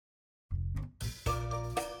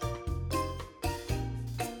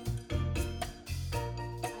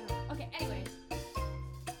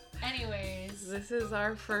This is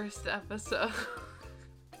our first episode.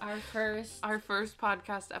 Our first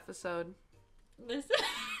podcast episode. This is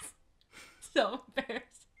so embarrassing.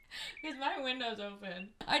 Because my window's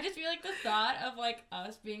open. I just feel like the thought of, like,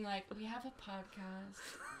 us being like, we have a podcast.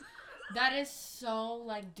 That is so,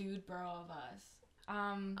 like, dude bro of us.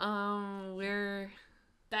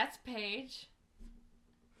 That's Paige.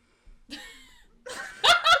 Was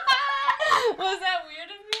that weird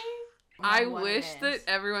of me? I wish that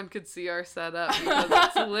everyone could see our setup because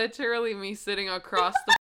it's literally me sitting across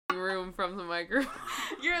the room from the microphone.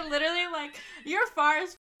 You're literally like, you're far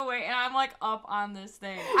as away and I'm like up on this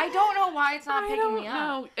thing. I don't know why it's not picking me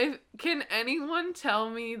up. Can anyone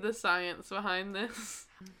tell me the science behind this?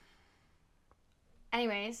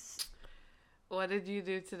 Anyways. What did you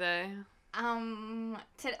do today? Actually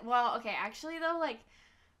though, like,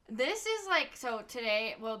 this is, like, so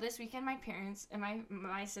today, this weekend my parents and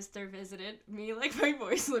my sister visited me, like, my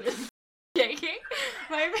voice literally shaking.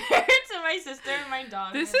 My parents and my sister and my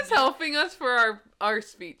dog. This is helping us for our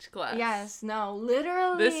speech class. Yes, no,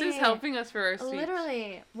 literally. This is helping us for our speech.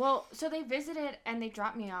 Literally. Well, so they visited and they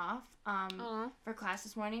dropped me off for class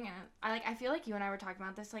this morning, and I feel like you and I were talking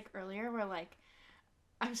about this, like, earlier, where, like,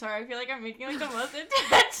 I'm sorry, I feel like I'm making, like, the most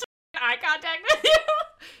intense eye contact with you.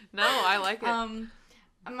 No, I like it.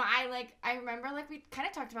 I remember, like, we kind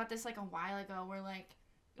of talked about this, like, a while ago, where, like,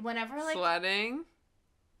 whenever, like... Sweating?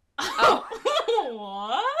 Oh.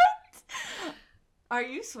 What? Are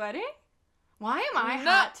you sweating? Why am I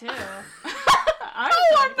hot, too?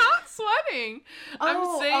 I'm not sweating. I'm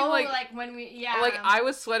saying, like, when we... Yeah. Like, I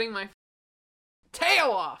was sweating my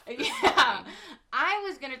tail off. Yeah. I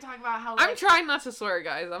was gonna talk about how, like... I'm trying not to swear,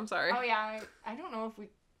 guys. I'm sorry. Oh, yeah. I don't know if we...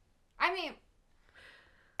 I mean...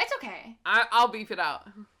 It's okay. I'll beep it out.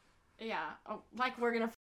 Yeah. Oh, like, we're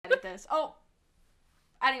gonna edit this. Oh.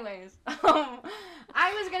 Anyways.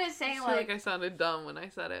 I was gonna say, I feel like I sounded dumb when I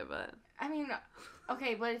said it, but... I mean,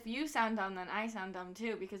 okay, but if you sound dumb, then I sound dumb,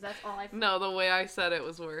 too, because that's all I... No, the way I said it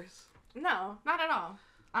was worse. No, not at all.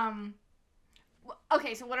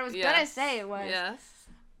 Okay, so what I was gonna say was... Yes.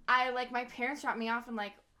 My parents dropped me off, and,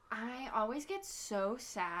 like, I always get so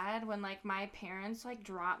sad when, like, my parents, like,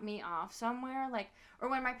 drop me off somewhere, like, or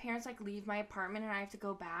when my parents, like, leave my apartment and I have to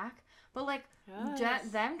go back. But, like,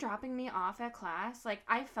 them dropping me off at class, like,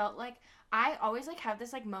 I felt like I always, like, have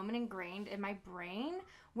this, like, moment ingrained in my brain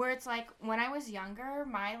where it's, like, when I was younger,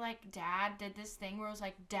 my, like, dad did this thing where it was,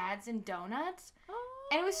 like, dads and donuts.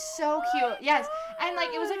 And it was so cute. Yes. And,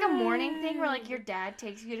 like, it was, like, a morning thing where, like, your dad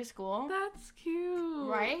takes you to school. That's cute.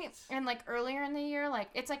 Right? And, like, earlier in the year, like,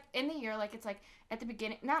 it's, like, in the year, like, it's, like, at the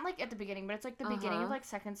beginning, not, like, at the beginning, but it's, like, the beginning of, like,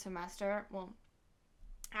 second semester. Well,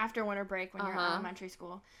 after winter break when you're in elementary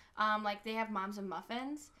school. Like, they have moms and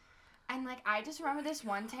muffins. And, like, I just remember this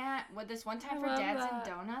one time for dads and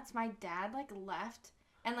donuts, my dad, like, left.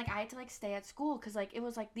 And, like, I had to, like, stay at school because, like, it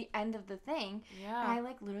was, like, the end of the thing. Yeah. And I,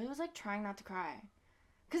 like, literally was, like, trying not to cry.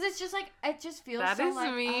 Because it's just, like, it just feels that so, is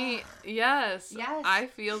like... me. Ugh. Yes. Yes. I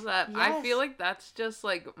feel that. Yes. I feel like that's just,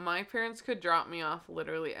 like, my parents could drop me off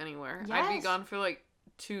literally anywhere. Yes. I'd be gone for, like,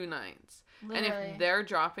 2 nights. Literally. And if they're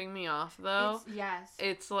dropping me off, though...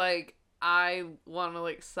 It's, like, I want to,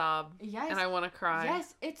 like, sob. Yes. And I want to cry.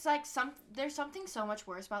 Yes. It's, like, there's something so much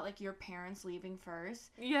worse about, like, your parents leaving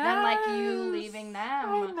first. Yes. Than, like, you leaving them.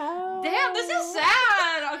 I know. Damn, this is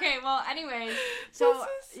sad. Okay, well, anyways. So, this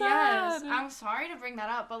is sad. Yes. I'm sorry to bring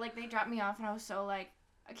that up, but, like, they dropped me off and I was so, like,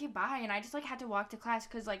 okay, bye. And I just, like, had to walk to class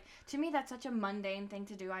because, like, to me, that's such a mundane thing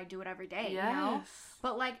to do. I do it every day, you know?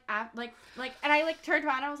 But, like, and I, like, turned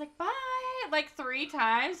around and I was like, bye, like, 3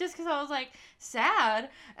 times just because I was, like, sad.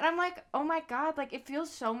 And I'm like, oh, my God, like, it feels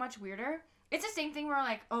so much weirder. It's the same thing where,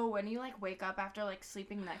 like, oh, when you, like, wake up after, like,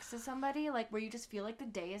 sleeping next to somebody, like, where you just feel like the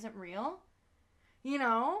day isn't real, you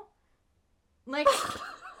know? Like,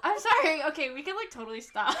 I'm sorry. Okay, we can, like, totally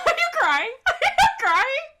stop. Are you crying? Are you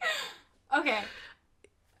crying? Okay.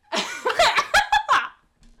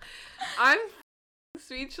 I'm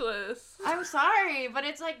speechless. I'm sorry, but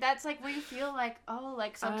it's like that's like where you feel like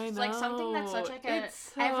something like something that's such like a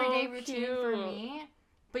so everyday routine cute. for me,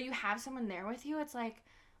 but you have someone there with you. It's like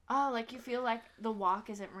like you feel like the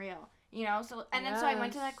walk isn't real, you know. So and then so I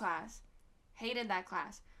went to that class, hated that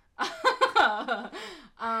class.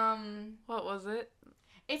 What was it?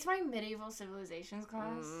 It's my medieval civilizations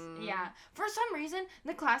class. Yeah, for some reason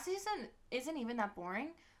the class isn't even that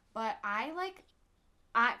boring, but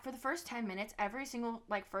for the first 10 minutes, every single,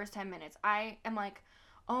 like, first 10 minutes, I am like,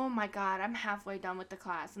 oh my God, I'm halfway done with the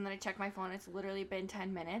class. And then I check my phone, it's literally been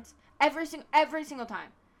 10 minutes. Every single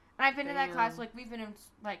time. And I've been in that class, like, we've been in,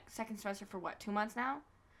 like, second semester for, 2 months now?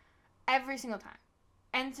 Every single time.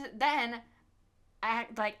 And then,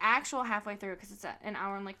 actual halfway through, because it's an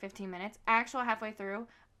hour and like 15 minutes. Actual halfway through,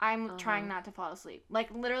 I'm trying not to fall asleep.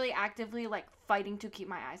 Like literally actively like fighting to keep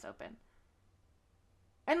my eyes open.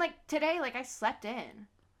 And like today, like I slept in,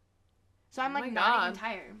 so I'm like not even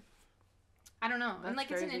tired. I don't know. And like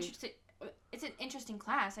crazy. It's an interesting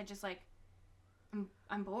class. I just like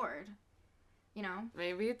I'm bored. You know?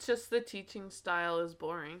 Maybe it's just the teaching style is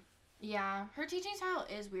boring. Yeah, her teaching style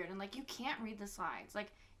is weird, and like you can't read the slides.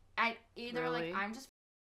 Like either I'm just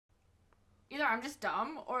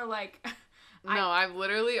dumb, or like no, I've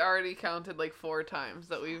literally already counted like 4 times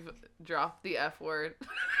that we've dropped the F word.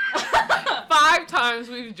 5 times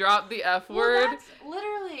we've dropped the F word. That's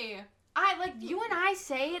literally. You and I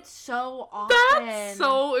say it so often. That's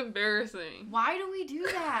so embarrassing. Why do we do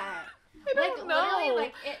that? I don't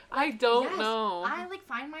know. I don't know. I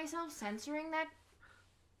find myself censoring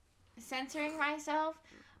myself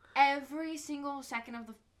every single second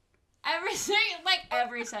of every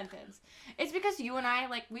sentence. It's because you and I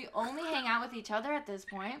we only hang out with each other at this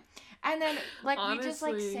point, and then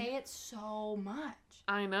honestly, we just say it so much.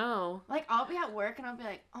 I know. I'll be at work and I'll be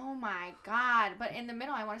like, oh my god, but in the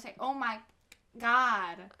middle I want to say, oh my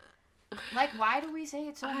god. Why do we say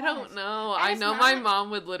it so much? I don't know. I know my mom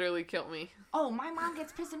would literally kill me. Oh, my mom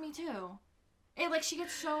gets pissed at me too. She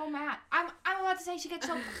gets so mad. I'm about to say she gets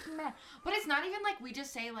so mad. But it's not even we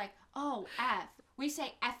just say oh, F. We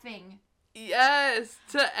say effing. Yes,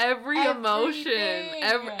 to every emotion.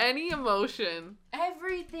 Any emotion.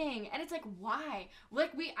 Everything. And it's why?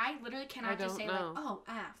 I literally cannot just say oh,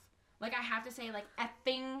 F. I have to say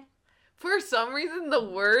effing. For some reason, the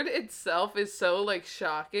word itself is so,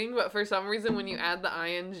 shocking, but for some reason, when you add the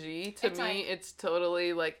ing, it's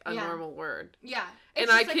totally, a normal word. Yeah.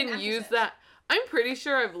 And I can use that. I'm pretty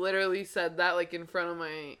sure I've literally said that, in front of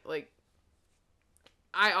my,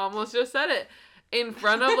 I almost just said it. In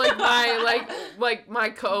front of, my, my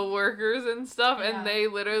coworkers and stuff, and they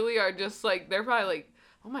literally are just, they're probably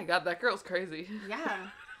oh my god, that girl's crazy. Yeah.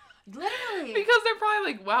 Literally. Because they're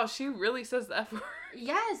probably wow, she really says the F word.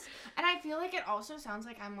 Yes. And I feel it also sounds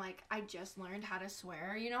like I'm I just learned how to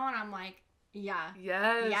swear, and I'm yeah.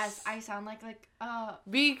 Yes. Yes, I sound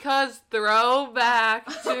Because throwback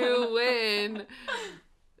to when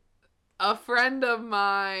a friend of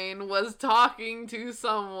mine was talking to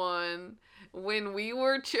someone when we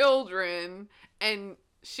were children, and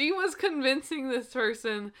she was convincing this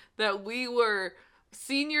person that we were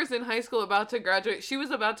seniors in high school about to graduate. She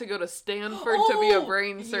was about to go to Stanford to be a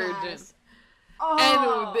brain surgeon. Yes.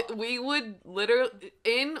 Oh. And we would literally,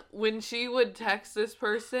 when she would text this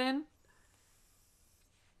person,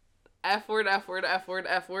 F word, F word, F word,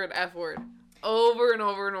 F word, F word. Over and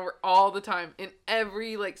over and over all the time. In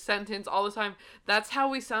every, sentence all the time. That's how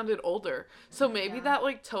we sounded older. So maybe that,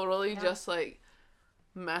 totally just,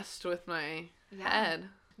 messed with my head.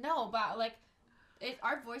 No, but,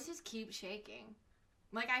 our voices keep shaking.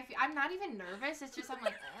 I'm not even nervous. It's just, I'm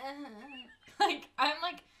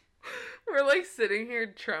we're, sitting here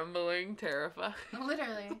trembling, terrified.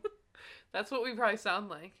 Literally. That's what we probably sound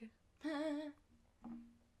like.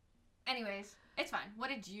 Anyways, it's fine. What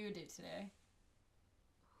did you do today?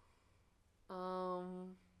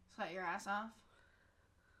 Sweat your ass off?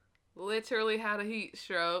 Literally had a heat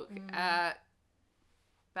stroke at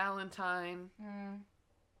Valentine.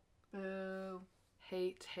 Boo.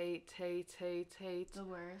 Hate. The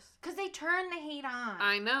worst. Because they turn the heat on.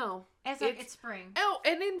 I know. It's spring. Oh,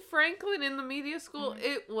 and in Franklin, in the media school,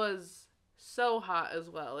 it was so hot as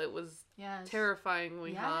well. It was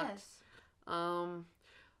terrifyingly hot.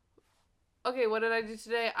 Okay, what did I do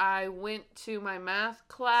today? I went to my math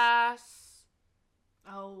class.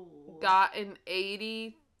 Oh. Got an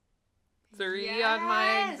 83 on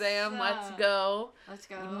my exam. Let's go.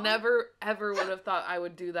 Never, ever would have thought I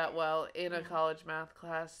would do that well in a college math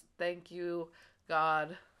class. Thank you,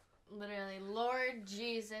 God. Literally, Lord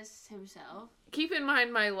Jesus himself. Keep in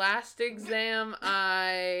mind, my last exam,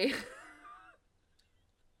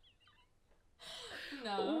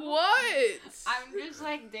 No. What? I'm just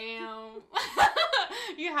damn.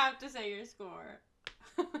 You have to say your score.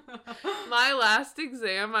 My last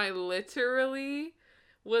exam, I literally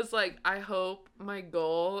was I hope my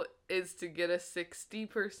goal is to get a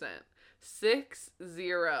 60%.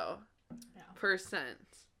 60%.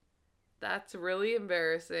 That's really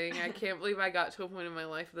embarrassing. I can't believe I got to a point in my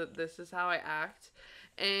life that this is how I act.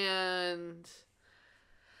 And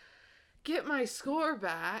get my score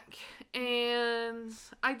back. And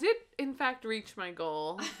I did, in fact, reach my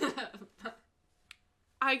goal.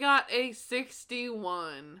 I got a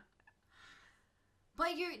 61. But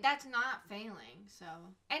that's not failing, so.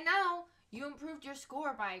 And now, you improved your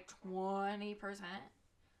score by 20%.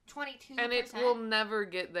 22%. And it will never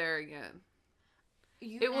get there again.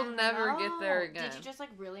 It will never get there again. Did you just, like,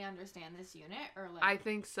 really understand this unit? Or like? I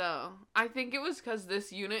think so. I think it was because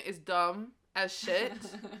this unit is dumb as shit.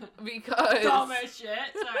 Because... Dumb as shit?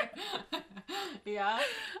 Sorry. Yeah?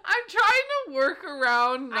 I'm trying to work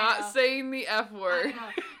around not saying the F word. I know.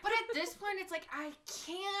 But at this point, it's like, I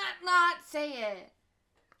can't not say it.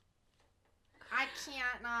 I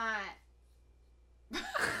can't not.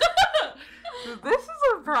 This is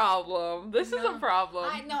a problem. This is a problem.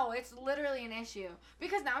 I know, it's literally an issue.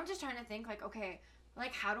 Because now I'm just trying to think, like, okay,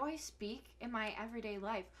 like, how do I speak in my everyday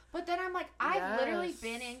life? But then I'm like, I've literally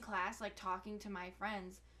been in class, like, talking to my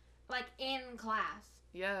friends. Like, in class.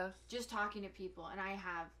 Yes. Just talking to people. And I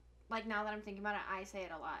have, like, now that I'm thinking about it, I say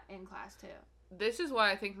it a lot in class, too. This is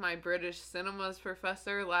why I think my British cinemas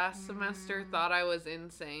professor last semester thought I was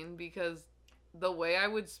insane, because the way I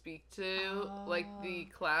would speak to, like, the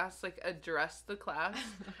class, like, address the class,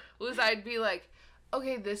 was I'd be like,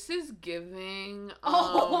 okay, this is giving,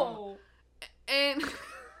 and,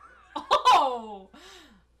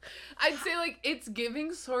 I'd say, like, it's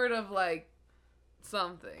giving sort of, like,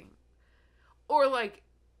 something, or, like,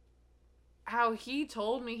 how he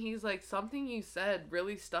told me, he's like, something you said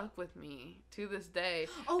really stuck with me to this day,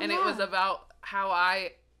 and it was about how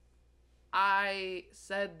I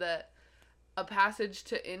said that A Passage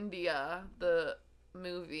to India, the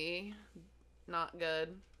movie, not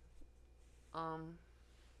good. Wow.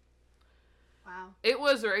 It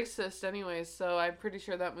was racist anyways, so I'm pretty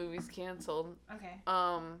sure that movie's canceled. Okay.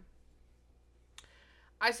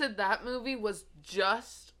 I said that movie was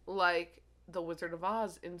just like The Wizard of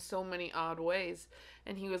Oz in so many odd ways.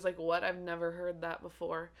 And he was like, what? I've never heard that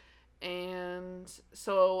before. And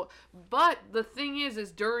so, but the thing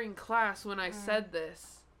is during class when I said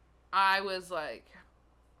this, I was like,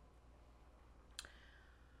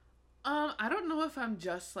 I don't know if I'm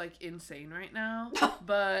just, like, insane right now,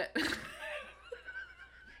 but...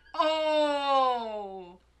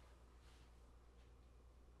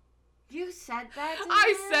 You said that to I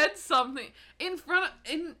him? said something in front of,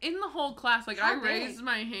 in the whole class, like, How I raised big?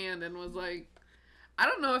 my hand and was like, I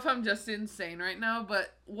don't know if I'm just insane right now,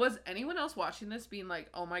 but was anyone else watching this being like,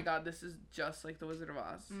 oh my god, this is just like The Wizard of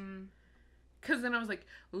Oz? Because then I was like,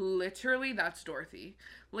 literally, that's Dorothy.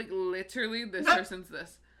 Like, literally, this person's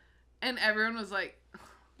this. And everyone was like,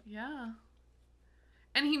 yeah.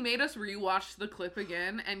 And he made us rewatch the clip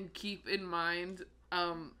again and keep in mind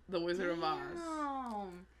The Wizard of Oz.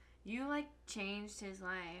 You, like, changed his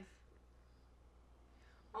life.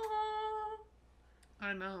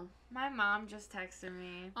 I know. My mom just texted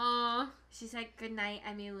me. She said, good night,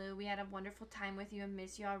 Emmy Lou. We had a wonderful time with you and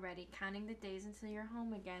miss you already. Counting the days until you're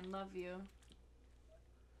home again. Love you.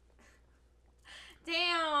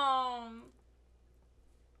 Damn.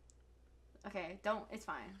 Okay, it's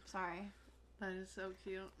fine. Sorry. That is so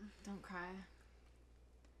cute. Don't cry.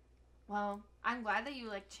 Well, I'm glad that you,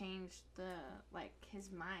 like, changed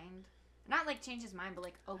his mind. Not, like, changed his mind, but,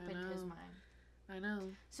 like, opened his mind. I know.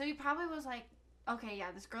 So he probably was like, okay,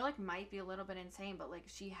 yeah, this girl, like, might be a little bit insane, but, like,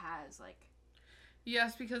 she has, like...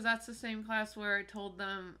 Yes, because that's the same class where I told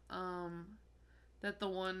them, that the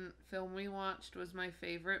one film we watched was my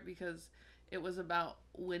favorite because it was about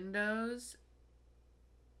windows,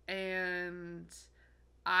 and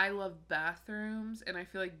I love bathrooms, and I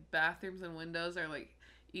feel like bathrooms and windows are, like,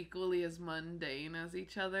 equally as mundane as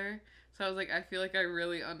each other. So I was like, I feel like I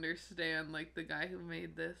really understand, like, the guy who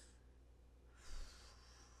made this.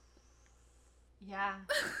 Yeah.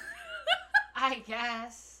 I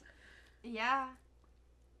guess. Yeah.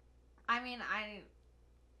 I mean,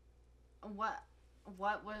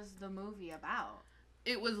 what was the movie about?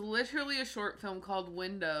 It was literally a short film called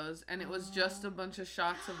Windows, and it was just a bunch of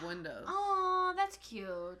shots of windows. Oh, that's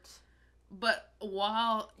cute. But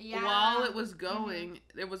while it was going,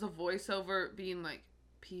 there was a voiceover being like,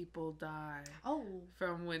 people die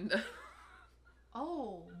from windows.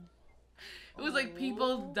 It was like,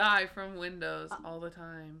 people die from windows all the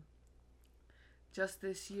time. Just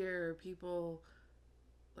this year, people,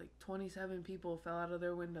 like 27 people fell out of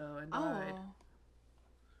their window and died.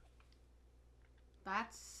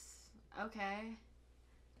 That's okay.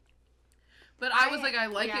 But I was like, I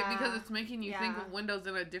like it because it's making you think of windows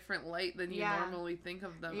in a different light than you normally think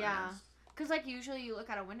of them as. Because, like, usually you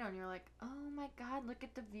look out a window and you're like, oh my god, look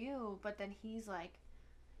at the view. But then he's like,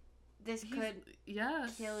 this could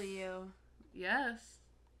kill you. Yes.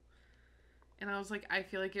 And I was like, I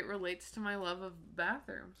feel like it relates to my love of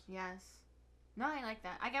bathrooms. Yes. No, I like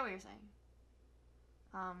that. I get what you're saying.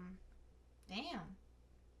 Damn.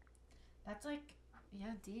 That's like,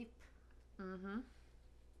 deep. Mm-hmm.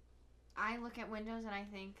 I look at windows and I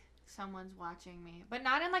think someone's watching me, but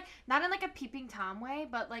not in like a peeping Tom way,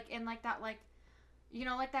 but like in like that like, you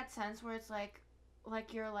know, like that sense where it's like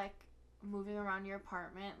you're like moving around your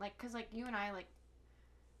apartment, like, cause like you and I like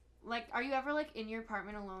are you ever like in your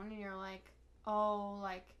apartment alone and you're like, oh,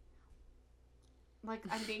 like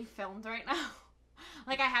I'm being filmed right now,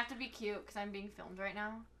 like I have to be cute because I'm being filmed right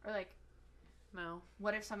now, or like, no,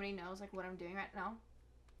 what if somebody knows like what I'm doing right now?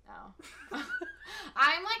 No.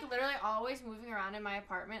 I'm like literally always moving around in my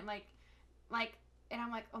apartment, like, and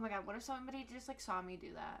I'm like, oh my god, what if somebody just like saw me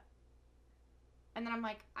do that? And then I'm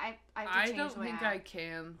like, I have to change don't the way think I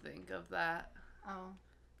can think of that. Oh.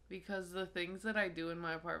 Because the things that I do in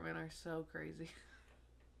my apartment are so crazy.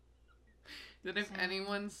 That if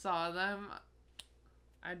anyone saw them,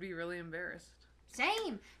 I'd be really embarrassed.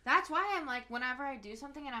 Same. That's why I'm like, whenever I do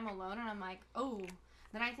something and I'm alone and I'm like, oh,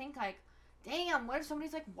 then I think like, damn, what if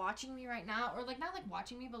somebody's like watching me right now? Or like, not like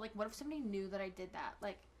watching me, but like, what if somebody knew that I did that?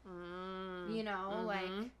 Like, you know,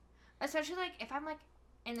 like, especially like if I'm like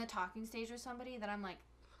in the talking stage with somebody, then I'm like,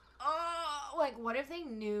 oh, like, what if they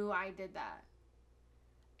knew I did that?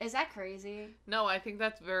 Is that crazy? No, I think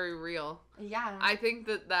that's very real. Yeah. I think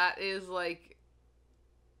that is like,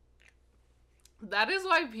 that is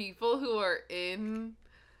why people who are in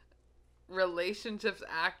relationships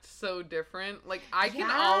act so different. Like, I can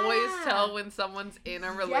always tell when someone's in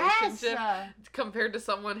a relationship compared to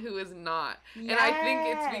someone who is not. And I think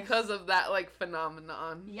it's because of that, like,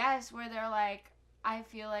 phenomenon. Yes, where they're like, I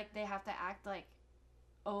feel like they have to act like,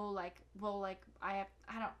 oh, like, well, like, I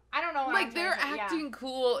don't know what like, they're acting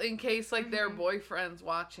cool in case, like, their boyfriend's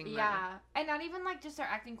watching them. Yeah. And not even, like, just they're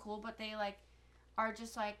acting cool, but they, like, are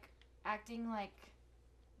just, like, acting like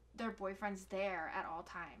their boyfriend's there at all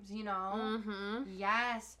times, you know? Mm-hmm.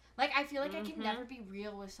 Yes. Like, I feel like I can never be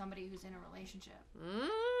real with somebody who's in a relationship.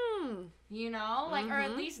 You know? Like, or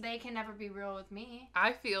at least they can never be real with me.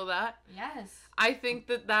 I feel that. Yes. I think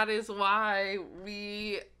that is why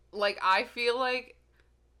we, like, I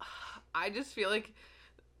just feel like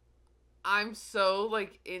I'm so,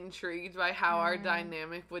 like, intrigued by how our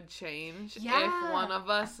dynamic would change if one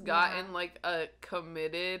of us got in, like, a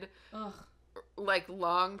committed, like,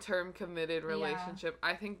 long-term committed relationship.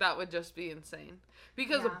 I think that would just be insane.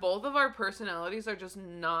 Because both of our personalities are just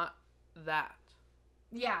not that.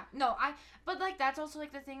 Yeah. No, but, like, that's also,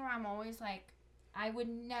 like, the thing where I'm always, like, I would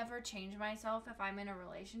never change myself if I'm in a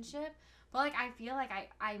relationship. But, like, I feel like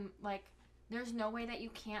I'm, like, there's no way that you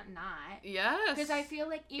can't not. Yes. Because I feel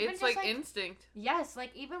like even it's just like instinct. Yes,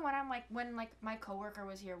 like even when I'm like when like my coworker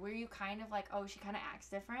was here, were you kind of like, oh, she kind of acts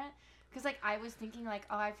different? Because like I was thinking like,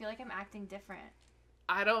 oh, I feel like I'm acting different.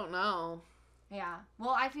 I don't know. Yeah.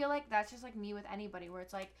 Well, I feel like that's just like me with anybody where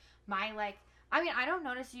it's like my like. I mean, I don't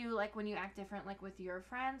notice you, like, when you act different, like, with your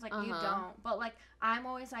friends. Like, you don't. But, like, I'm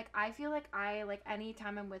always, like, I feel like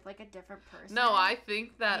anytime I'm with, like, a different person. No, I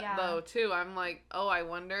think that, though, too. I'm like, oh, I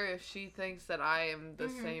wonder if she thinks that I am the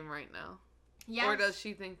same right now. Yes. Or does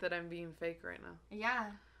she think that I'm being fake right now? Yeah.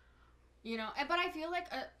 You know, but I feel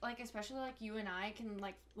like, especially, like, you and I can,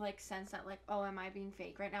 like, sense that, like, oh, am I being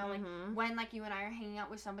fake right now? Like, when, like, you and I are hanging out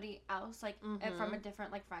with somebody else, like, from a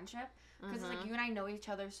different, like, friendship. Because, like, you and I know each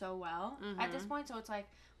other so well at this point. So, it's, like,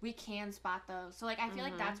 we can spot those. So, like, I feel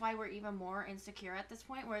like that's why we're even more insecure at this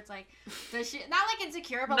point. Where it's, like, the shit. Not, like,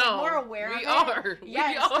 insecure, but, like, more aware of it.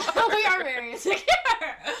 Yes. We are very insecure.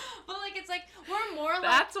 But, like, it's, like, we're more, like.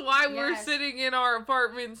 That's why we're sitting in our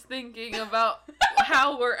apartments thinking about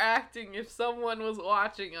how we're acting if someone was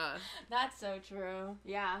watching us. That's so true.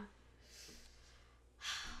 Yeah.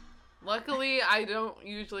 Luckily, I don't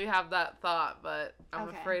usually have that thought, but I'm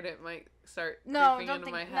afraid it might start creeping into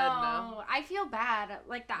my head now. No, I feel bad.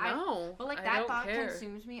 Like that. No, but like that thought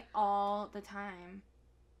consumes me all the time.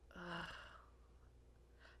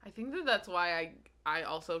 I think that's why I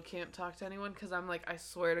also can't talk to anyone because I'm like, I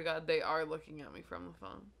swear to God, they are looking at me from the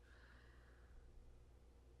phone.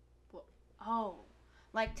 Oh,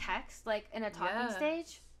 like text, like in a talking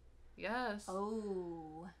stage? Yes.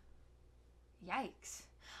 Oh, yikes.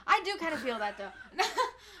 I do kind of feel that, though.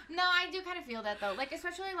 No, I do kind of feel that, though. Like,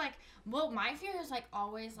 especially, like, well, my fear is, like,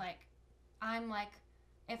 always, like, I'm, like,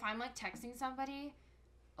 if I'm, like, texting somebody,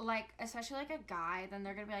 like, especially, like, a guy, then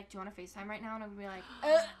they're going to be like, do you want to FaceTime right now? And I'm going to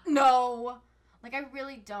be like, no. Like, I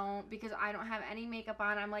really don't because I don't have any makeup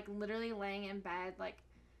on. I'm, like, literally laying in bed. Like,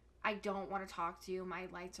 I don't want to talk to you. My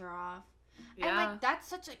lights are off. Yeah. And, like, that's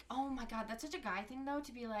such, like, oh, my God, that's such a guy thing, though,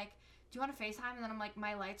 to be like, do you want to FaceTime? And then I'm like,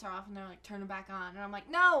 my lights are off, and they're like, turn them back on. And I'm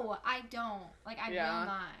like, no, I don't. Like, I will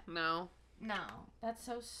not. No. That's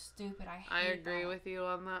so stupid. I agree with you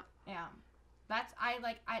on that. Yeah.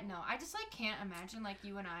 I just, like, can't imagine, like,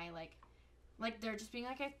 you and I, like, they're just being,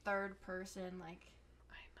 like, a third person, like.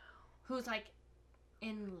 I know. who's, like,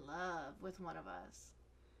 in love with one of us.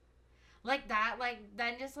 Like that, like,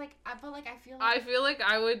 then just, like, I feel like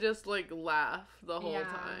I would just, like, laugh the whole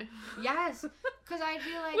time. Yes, because I'd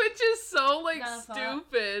be like... Which is so, like,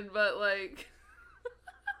 stupid, but, like...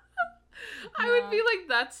 I would be like,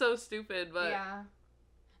 that's so stupid, but... Yeah.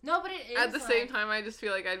 No, but it is, at the same time, I just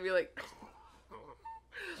feel like I'd be, like...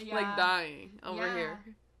 like, dying over here.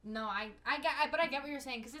 No, I get what you're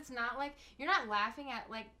saying, because it's not, like... You're not laughing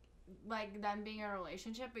at, like, them being in a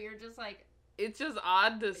relationship, but you're just, like... It's just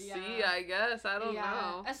odd to see, I guess. I don't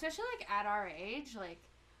know. Especially, like, at our age, like...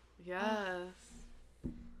 Yes.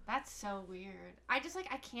 That's so weird. I just, like,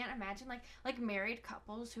 I can't imagine, like married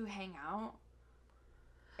couples who hang out.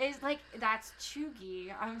 Is, like, that's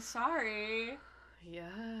chuggy. I'm sorry. Yes.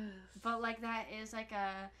 But, like, that is, like,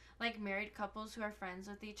 like, married couples who are friends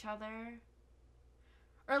with each other.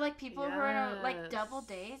 Or, like, people who are, like, double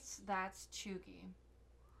dates. That's chuggy.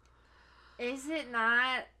 Is it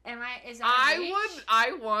not?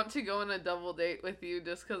 I want to go on a double date with you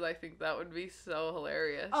just because I think that would be so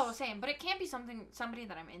hilarious. Oh, same. But it can't be somebody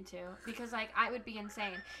that I'm into, because, like, I would be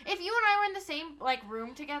insane. If you and I were in the same, like,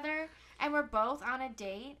 room together and we're both on a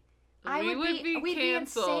date, we'd be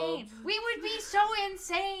insane. We would be so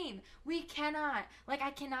insane. We cannot. Like, I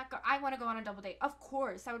cannot go. I want to go on a double date. Of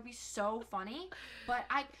course, that would be so funny. But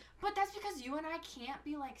that's because you and I can't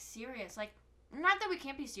be, like, serious. Like, not that we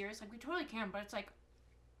can't be serious, like, we totally can, but it's, like,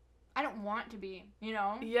 I don't want to be, you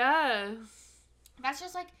know? Yes. That's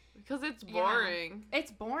just, like... Because it's boring. Yeah.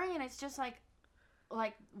 It's boring, and it's just, like,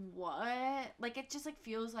 what? Like, it just, like,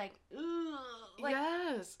 feels like, ugh. Like,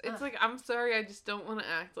 yes. It's like, I'm sorry, I just don't want to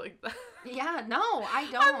act like that. Yeah, no, I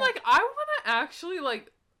don't. I'm like, I want to actually,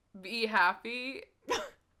 like, be happy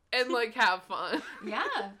and, like, have fun. Yeah.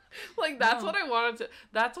 Like, that's what I wanted to...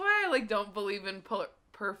 That's why I, like, don't believe in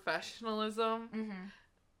professionalism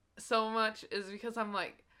so much, is because I'm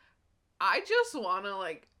like, I just want to,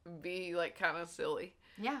 like, be, like, kind of silly.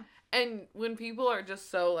 Yeah. And when people are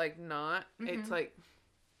just so, like, not, it's like...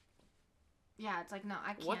 Yeah, it's like, no,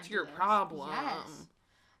 I can't. What's your problem? Yes.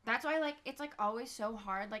 That's why, like, it's, like, always so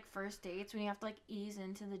hard, like, first dates when you have to, like, ease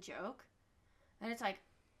into the joke. And it's like,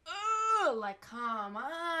 ugh, like, come on,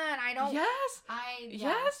 I don't... Yes!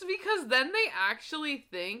 Yes, because then they actually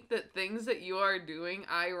think that things that you are doing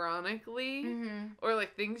ironically, or,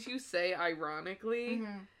 like, things you say ironically,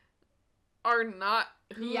 are not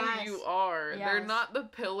who you are. Yes. They're not the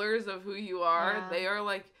pillars of who you are. Yeah. They are,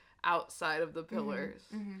 like, outside of the pillars.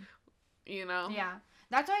 You know? Yeah.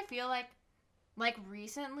 That's why I feel like,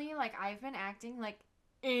 recently, like, I've been acting, like,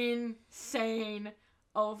 insane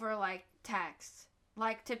over, like, text.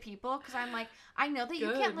 Like, to people, because I'm like, I know that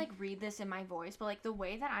you can't, like, read this in my voice, but, like, the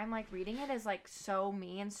way that I'm, like, reading it is, like, so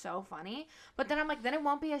me and so funny. But then I'm like, then it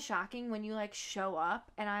won't be as shocking when you, like, show up,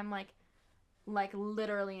 and I'm, like,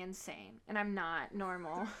 literally insane, and I'm not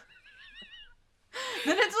normal.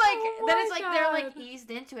 Then it's like, they're, like,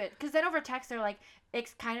 eased into it. Because then over text, they're, like,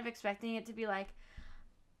 kind of expecting it to be, like,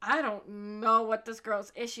 I don't know what this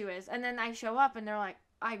girl's issue is. And then I show up, and they're, like,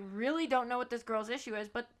 I really don't know what this girl's issue is.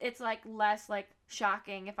 But it's, like, less, like,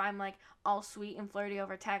 shocking if I'm, like, all sweet and flirty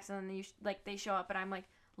over text, and then, they show up, and I'm, like,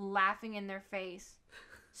 laughing in their face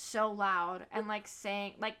so loud, and, like,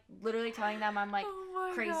 saying, like, literally telling them I'm, like,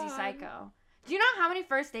 crazy psycho. Do you know how many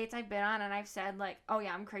first dates I've been on, and I've said, like, oh,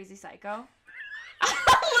 yeah, I'm crazy psycho?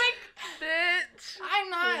 Like, bitch. I'm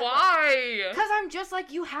not. Why? Because I'm just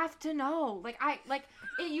like, you have to know.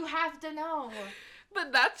 You have to know.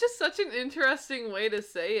 But that's just such an interesting way to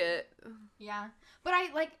say it. Yeah.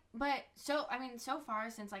 So far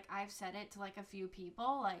since, like, I've said it to, like, a few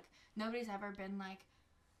people, like, nobody's ever been like,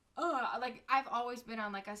 oh, like, I've always been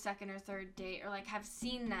on, like, a second or third date, or, like, have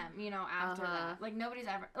seen them, you know, after that. Like, nobody's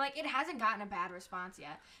ever, like, it hasn't gotten a bad response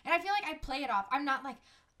yet. And I feel like I play it off. I'm not like,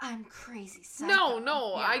 I'm crazy psycho.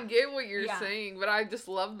 No, yeah. I get what you're saying, but I just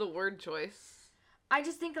love the word choice. I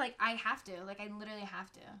just think, like, I have to. Like, I literally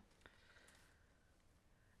have to.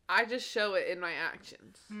 I just show it in my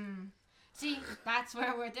actions. See, that's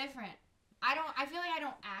where we're different. I feel like I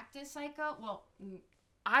don't act as psycho. Well,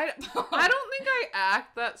 I don't think I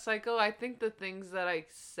act that psycho. I think the things that I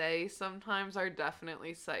say sometimes are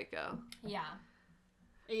definitely psycho. Yeah.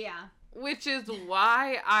 Which is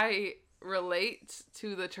why I relate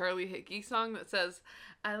to the Charlie Hickey song that says,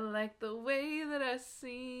 I like the way that I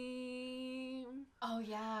seem. Oh,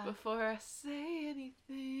 yeah. Before I say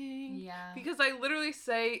anything. Yeah. Because I literally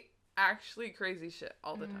say actually crazy shit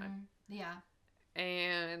all the time. Yeah.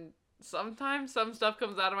 And sometimes some stuff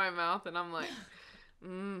comes out of my mouth and I'm like,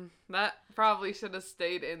 that probably should have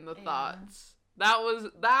stayed in the thoughts.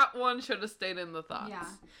 That one should have stayed in the thoughts. Yeah.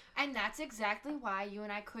 And that's exactly why you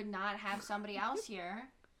and I could not have somebody else here.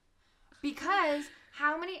 Because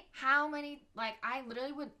how many, like, I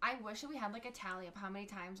wish that we had, like, a tally of how many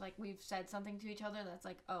times, like, we've said something to each other that's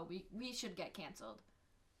like, oh, we should get canceled.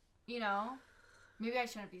 You know? Maybe I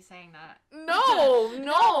shouldn't be saying that.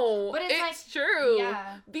 No. But it's like, true.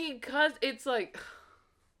 Yeah. Because it's like...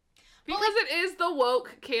 Because it is the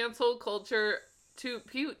woke cancel culture. Too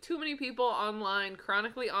many people online,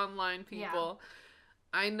 chronically online people.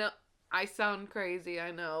 Yeah. I know, I sound crazy,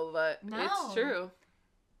 I know, but it's true.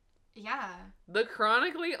 Yeah. The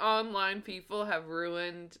chronically online people have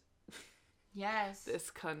ruined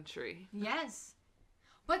this country. Yes.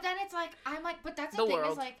 But then it's like, I'm like, but that's the thing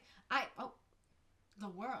world. Is like, the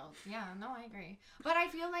world. Yeah, no, I agree. But I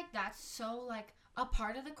feel like that's so, like, a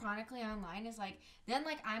part of the chronically online is, like, then,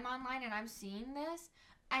 like, I'm online and I'm seeing this,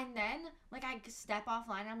 and then, like, I step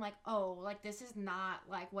offline and I'm like, oh, like, this is not,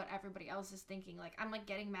 like, what everybody else is thinking. Like, I'm, like,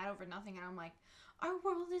 getting mad over nothing, and I'm like, our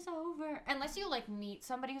world is over. Unless you, like, meet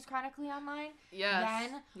somebody who's chronically online. Yes.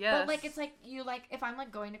 Then. Yes. But, like, it's, like, you, like, if I'm,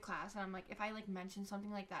 like, going to class, and I'm, like, if I, like, mention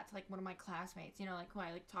something like that to, like, one of my classmates, you know, like, who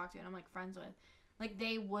I, like, talk to and I'm, like, friends with, like,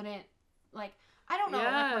 they wouldn't, like, I don't know,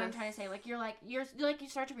 like, what I'm trying to say. Like, you're, you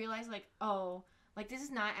start to realize, like, oh, like, this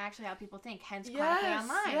is not actually how people think, hence chronically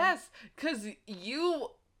online. Yes, because you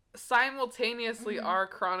simultaneously are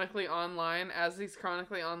chronically online as these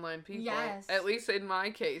chronically online people. Yes. At least in my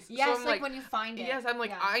case. Yes, so like when you find it. Yes, I'm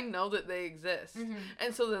like, I know that they exist. Mm-hmm.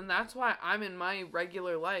 And so then that's why I'm in my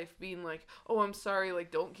regular life being like, oh, I'm sorry,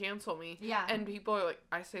 like, don't cancel me. Yeah. And people are like,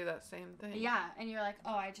 I say that same thing. Yeah, and you're like,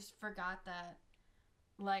 oh, I just forgot that,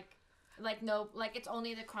 no, like, it's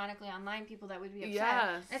only the chronically online people that would be upset.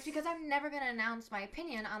 Yes. And it's because I'm never going to announce my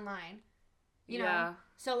opinion online. You know?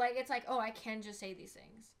 So, like, it's like, oh, I can just say these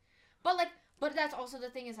things. But, like, but that's also the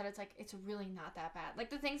thing is that it's, like, it's really not that bad.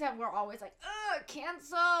 Like, the things that we're always like, ugh,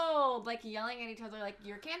 canceled! Like, yelling at each other, like,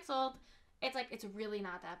 you're canceled. It's, like, it's really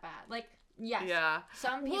not that bad. Like, yes. Yeah.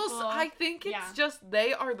 Some people... Well, I think it's just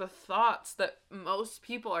they are the thoughts that most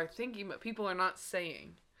people are thinking, but people are not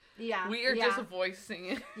saying. Yeah. We are just voicing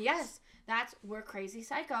it. Yes. We're crazy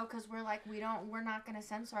psycho because we're like, we're not going to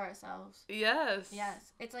censor ourselves. Yes.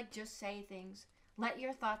 Yes. It's like, just say things. Let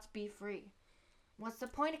your thoughts be free. What's the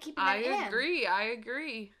point of keeping that in?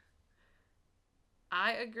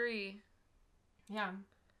 I agree. Yeah.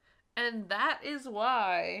 And that is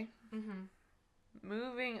why,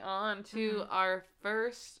 moving on to our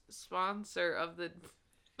first sponsor of the...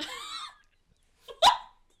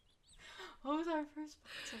 What was our first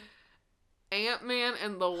sponsor? Ant-Man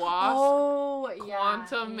and the Wasp. Oh,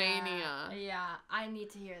 Quantumania. Yeah, I need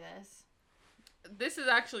to hear this. This is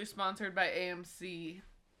actually sponsored by AMC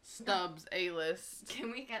Stubbs A-List.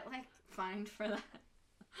 Can we get, like, fined for that?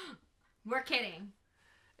 We're kidding.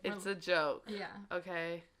 It's a joke. Yeah.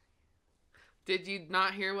 Okay. Did you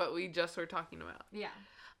not hear what we just were talking about? Yeah.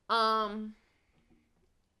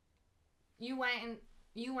 You went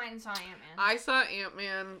and saw Ant-Man. I saw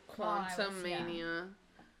Ant-Man Quantumania.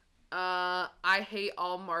 I hate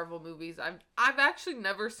all Marvel movies. I've actually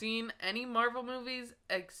never seen any Marvel movies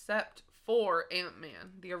except for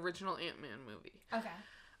Ant-Man, the original Ant-Man movie. Okay.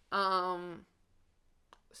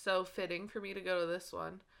 So fitting for me to go to this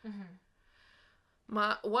one.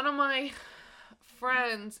 One of my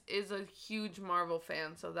friends is a huge Marvel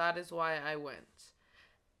fan, so that is why I went.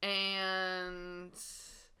 And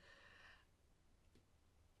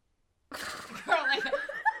girl, like,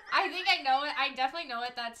 I think I know it. I definitely know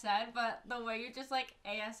what that said, but the way you just, like,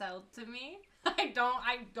 ASL'd to me, I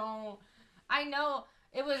know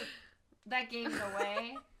it was, that game's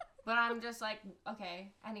away, but I'm just like,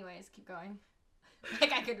 okay, anyways, keep going.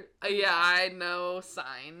 Like, I could... Yeah, I know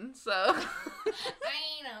sign, so...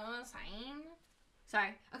 I know sign.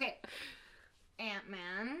 Sorry. Okay.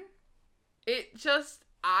 Ant-Man.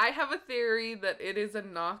 I have a theory that it is a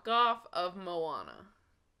knockoff of Moana.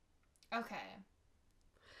 Okay.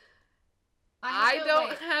 I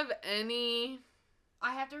don't have any...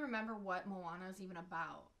 I have to remember what Moana is even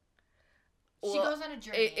about. She goes on a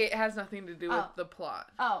journey. It has nothing to do with the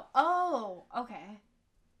plot. Oh, okay.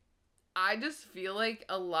 I just feel like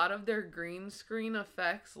a lot of their green screen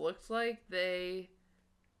effects looks like they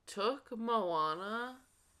took Moana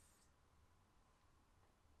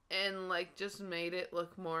and, like, just made it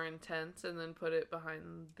look more intense and then put it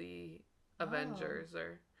behind the Avengers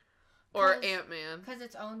or Ant-Man. Because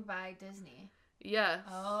it's owned by Disney. Yes.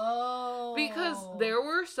 Oh. Because there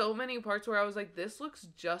were so many parts where I was like, this looks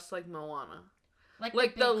just like Moana.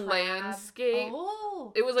 Like the landscape.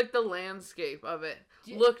 Oh. It was like the landscape of it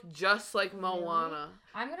looked just like Moana.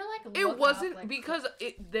 I'm gonna like. It wasn't up, because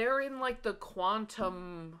they're in like the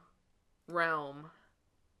quantum realm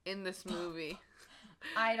in this movie.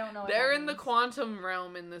 I don't know. They're in the quantum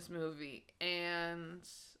realm in this movie, and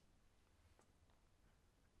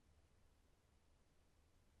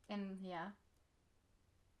yeah.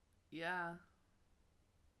 Yeah.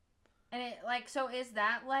 And it like so is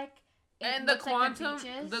that like and the quantum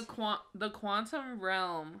the quantum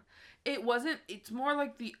realm, it's more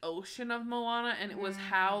like the ocean of Moana, and it was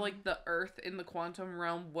how like the earth in the quantum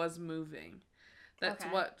realm was moving. That's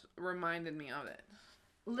what reminded me of it.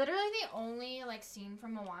 Literally the only like scene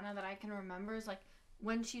from Moana that I can remember is like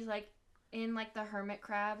when she's like in like the hermit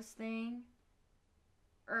crabs thing.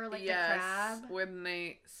 Or like the crab. When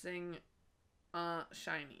they sing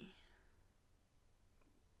Shiny.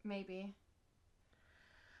 Maybe.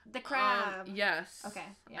 The crab. Yes. Okay.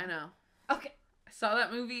 Yeah. I know. Okay. I saw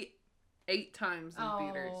that movie 8 times in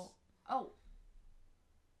theaters. Oh.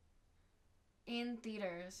 In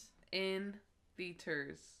theaters. In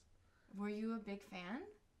theaters. Were you a big fan?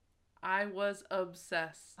 I was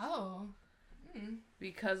obsessed. Oh.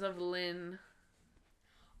 Because of Lynn.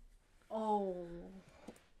 Oh.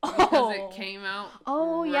 Because it came out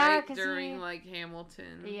during you... like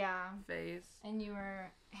Hamilton phase. And you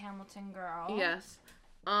were Hamilton girl. Yes.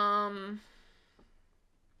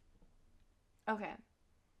 Okay.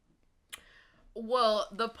 Well,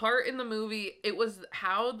 the part in the movie, it was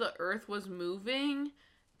how the earth was moving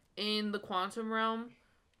in the quantum realm,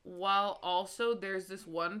 while also there's this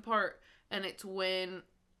one part, and it's when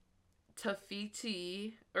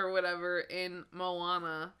Tafiti or whatever in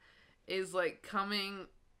Moana is like coming,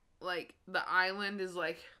 like the island is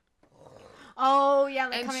like, oh yeah,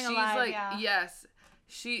 like and coming she's alive. Like, yeah. Yes,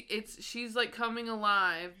 she's like coming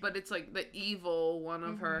alive, but it's like the evil one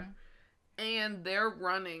of her. And they're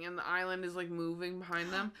running, and the island is, like, moving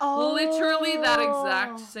behind them. Oh. Literally that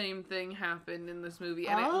exact same thing happened in this movie,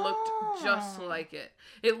 and it looked just like it.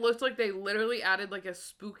 It looked like they literally added, like, a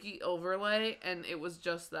spooky overlay, and it was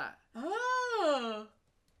just that. Oh.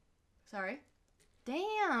 Sorry.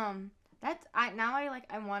 Damn. I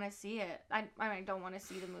want to see it. I don't want to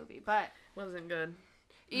see the movie, but... Wasn't good.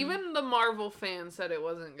 Even the Marvel fans said it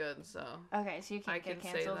wasn't good, so... Okay, so you can't get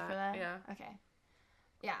canceled for that? Yeah. Okay.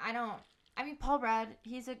 Yeah, I mean, Paul Rudd,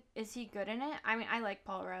 is he good in it? I mean, I like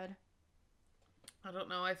Paul Rudd. I don't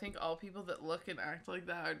know. I think all people that look and act like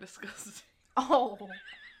that are disgusting. Oh.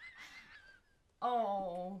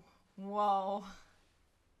 Oh. Whoa.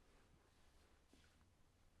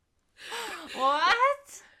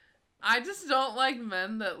 What? I just don't like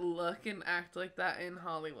men that look and act like that in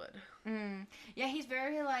Hollywood. Yeah, he's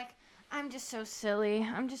very like, I'm just so silly.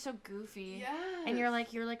 I'm just so goofy. Yes. And you're like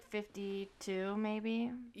 52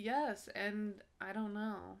 maybe? Yes, and I don't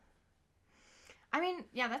know. I mean,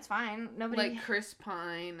 yeah, that's fine. Nobody... Like Chris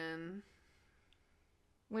Pine and...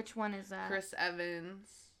 Which one is that? Chris Evans.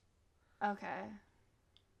 Okay.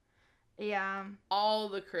 Yeah. All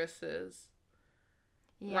the Chris's.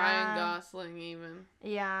 Yeah. Ryan Gosling even.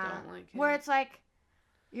 Yeah. Don't like him. Where it's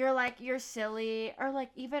you're silly, or like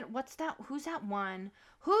even, who's that one?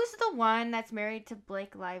 Who's the one that's married to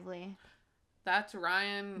Blake Lively? That's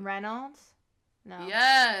Ryan Reynolds? No.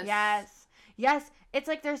 Yes. It's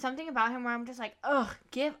like there's something about him where I'm just like, ugh,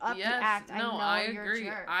 give up the act. No, I agree.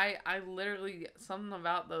 Jerk. I literally, something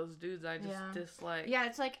about those dudes I just dislike. Yeah,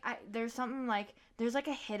 it's like, there's something like, there's like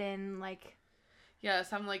a hidden, like...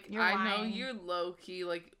 Yes, I'm like, I know you're low-key,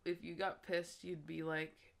 like, if you got pissed, you'd be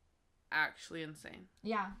like, actually insane.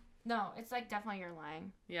 Yeah. No, it's like, definitely you're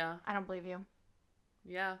lying. Yeah. I don't believe you.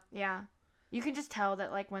 Yeah. Yeah. You can just tell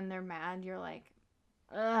that, like, when they're mad, you're like,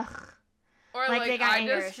 ugh. Or, like they got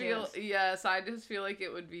anger issues. I just feel like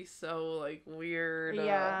it would be so, like, weird.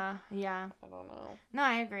 Yeah. I don't know. No,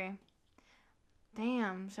 I agree.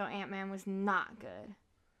 Damn, so Ant-Man was not good.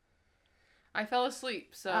 I fell asleep,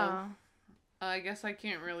 so I guess I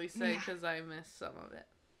can't really say because I missed some of it.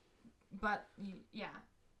 But, yeah.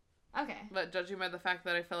 Okay. But judging by the fact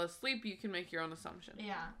that I fell asleep, you can make your own assumption.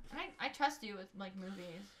 Yeah. And I trust you with, like,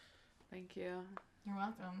 movies. Thank you. You're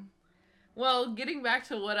welcome. Well, getting back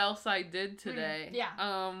to what else I did today.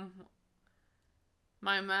 Yeah.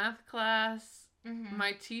 My math class,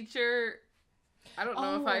 my teacher, I don't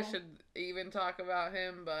know if I should even talk about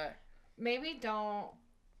him, but... Maybe don't.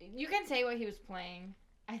 You can say what he was playing.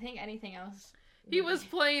 I think anything else. He was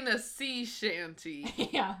playing a sea shanty.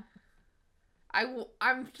 Yeah.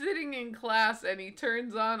 I'm sitting in class and he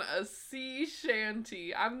turns on a sea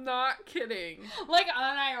shanty. I'm not kidding. Like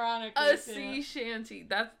unironically. A sea shanty.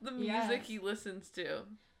 That's the music he listens to.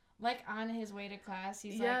 Like, on his way to class,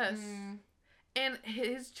 he's yes. And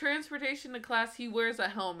his transportation to class, he wears a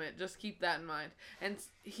helmet. Just keep that in mind. And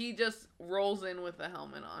he just rolls in with the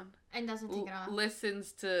helmet on. And doesn't take it off.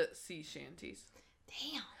 Listens to sea shanties.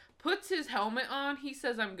 Damn. Puts his helmet on. He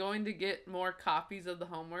says, I'm going to get more copies of the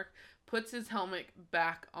homework. Puts his helmet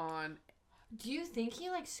back on. Do you think he,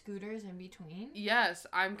 like, scooters in between? Yes,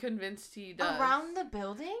 I'm convinced he does. Around the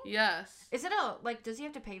building? Yes. Is it does he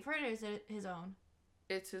have to pay for it, or is it his own?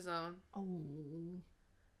 It's his own. Oh.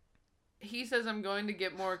 He says, I'm going to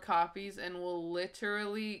get more copies, and will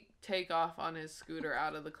literally take off on his scooter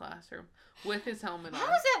out of the classroom with his helmet on.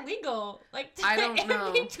 How is that legal? Like, I don't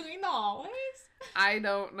know. In between the hallways? I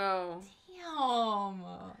don't know. Damn.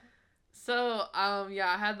 So, yeah,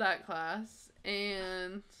 I had that class,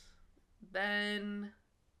 and then,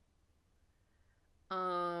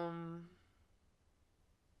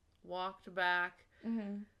 walked back.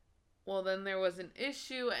 Mm-hmm. Well, then there was an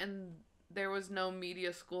issue, and there was no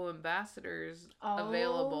media school ambassadors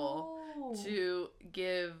available to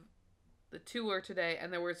give the tour today,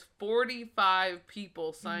 and there was 45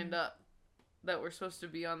 people signed up that were supposed to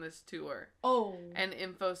be on this tour. And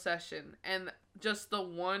info session, and just the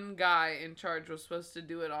one guy in charge was supposed to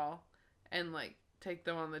do it all and, like, take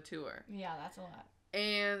them on the tour. Yeah, that's a lot.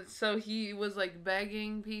 And so he was, like,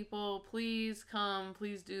 begging people, please come,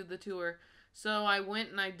 please do the tour. So I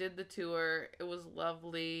went and I did the tour. It was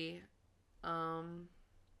lovely.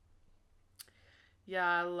 Yeah,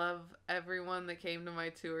 I love everyone that came to my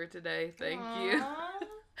tour today. Thank you.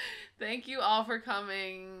 Thank you all for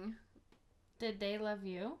coming. Did they love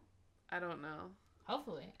you? I don't know.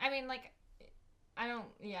 Hopefully. I mean, like,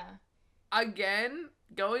 yeah. Again,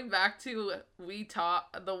 going back to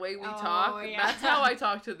the way we talk, yeah. That's how I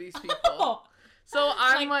talk to these people. So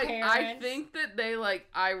I'm like I think that they, like,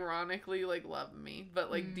 ironically, like, love me,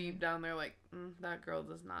 but, like, deep down they're like, that girl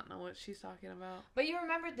does not know what she's talking about. But you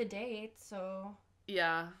remembered the date, so.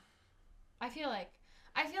 Yeah. I feel like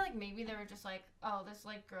maybe they were just like, oh, this,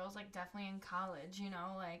 like, girl's, like, definitely in college, you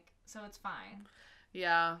know, like, so it's fine.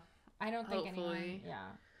 Yeah. I don't think anyone. Yeah.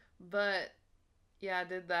 But yeah, I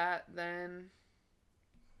did that. Then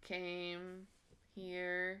came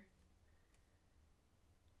here.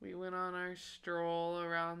 We went on our stroll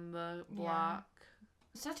around the block.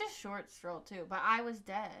 Yeah. Such a short stroll too, but I was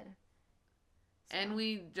dead. So. And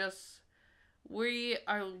we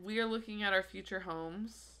are looking at our future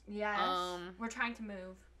homes. Yes. We're trying to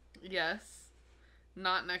move. Yes.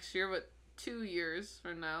 Not next year, but 2 years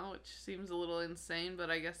from now, which seems a little insane, but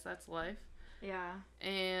I guess that's life. Yeah.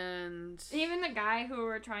 And even the guy who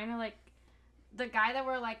we're trying to, like, the guy that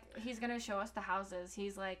we're like, he's gonna show us the houses,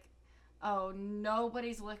 he's like, oh,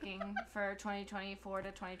 nobody's looking for 2024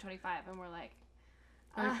 to 2025, and we're like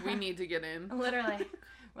we need to get in. Literally.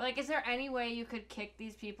 We're like, is there any way you could kick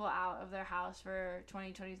these people out of their house for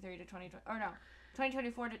 2023 to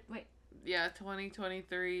 2024 to, wait. Yeah,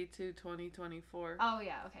 2023 to 2024. Oh,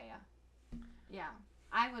 yeah, okay, yeah. Yeah.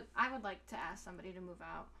 I would like to ask somebody to move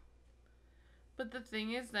out. But the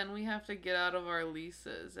thing is, then we have to get out of our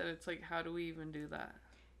leases, and it's like, how do we even do that?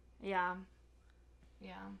 Yeah.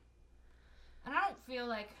 Yeah. And I don't feel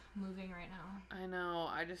like moving right now. I know.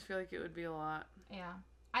 I just feel like it would be a lot. Yeah.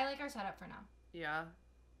 I like our setup for now. Yeah.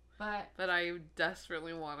 But I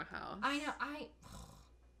desperately want a house. I know.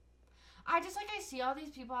 I just, like, I see all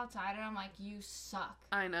these people outside, and I'm like, you suck.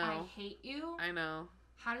 I know. I hate you. I know.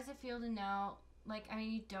 How does it feel to know, like, I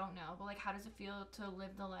mean, you don't know, but, like, how does it feel to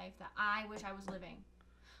live the life that I wish I was living?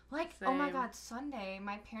 Like, Same. Oh my God, Sunday,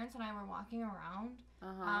 my parents and I were walking around.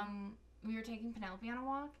 We were taking Penelope on a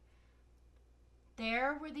walk.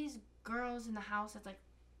 There were these girls in the house that's, like,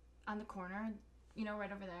 on the corner, you know,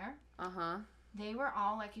 right over there. They were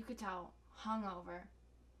all, like, you could tell, hungover,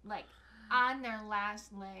 like, on their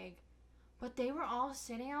last leg. But they were all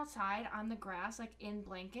sitting outside on the grass, like, in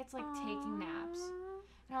blankets, like, taking naps.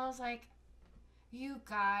 And I was like, you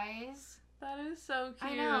guys. That is so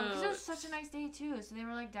cute. I know, because it was such a nice day, too. So they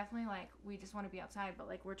were, like, definitely, like, we just want to be outside, but,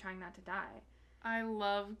 like, we're trying not to die. I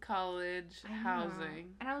love college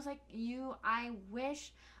housing. And I was like, I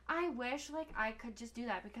wish, like, I could just do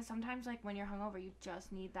that. Because sometimes, like, when you're hungover, you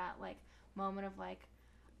just need that, like, moment of, like,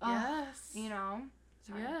 yes. You know?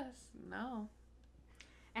 Sorry. Yes. No.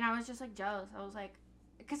 And I was just, like, jealous. I was like,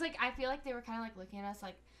 because, like, I feel like they were kind of, like, looking at us,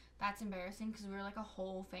 like, that's embarrassing, because we were, like, a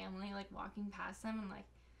whole family, like, walking past them, and,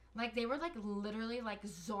 like, they were, like, literally, like,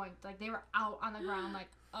 zoinked. Like, they were out on the ground, like,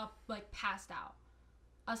 up, like, passed out,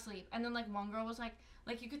 asleep. And then, like, one girl was, like,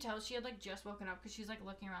 you could tell she had, like, just woken up, because she's, like,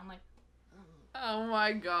 looking around, like, oh,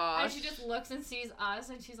 my gosh. And she just looks and sees us,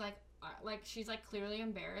 and she's, like, she's, like, clearly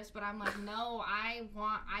embarrassed, but I'm, like, no, I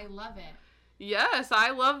love it. Yes,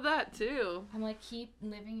 I love that too. I'm like, keep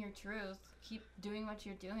living your truth. Keep doing what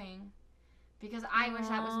you're doing. Because I wish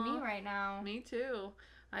that was me right now. Me too.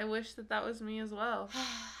 I wish that was me as well.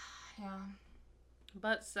 Yeah.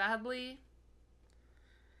 But sadly,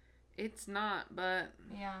 it's not, but...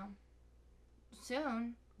 Yeah.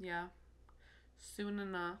 Soon. Yeah. Soon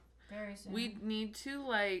enough. Very soon. We need to,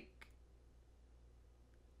 like...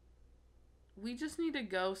 We just need to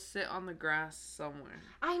go sit on the grass somewhere.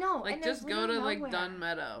 I know. Like, and just go to, nowhere. like, Dunn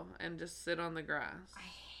Meadow and just sit on the grass.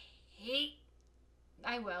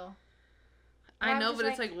 I will. I know, but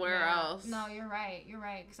it's like, where else? No, you're right. You're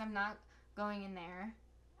right. Because I'm not going in there.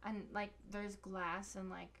 And, like, there's glass and,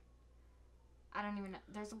 like, I don't even know.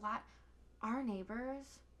 There's a lot. Our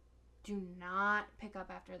neighbors do not pick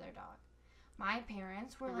up after their dog. My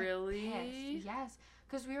parents were, like, really pissed. Yes.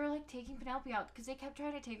 Because we were, like, taking Penelope out. Because they kept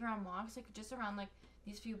trying to take her on walks, like, just around, like,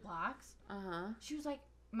 these few blocks. Uh-huh. She was, like,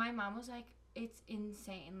 my mom was, like, it's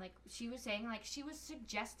insane. Like, she was saying, like, she was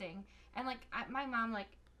suggesting. And, like, my mom, like,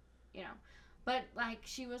 you know. But, like,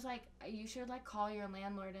 she was, like, you should, like, call your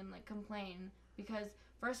landlord and, like, complain. Because...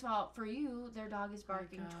 First of all, for you, their dog is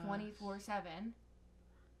barking 24/7.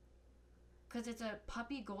 Because it's a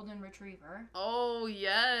puppy golden retriever. Oh,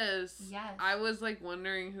 yes. Yes. I was, like,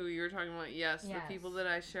 wondering who you were talking about. Yes, the people that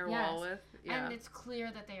I share wall with. Yeah. And it's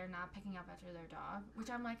clear that they are not picking up after their dog.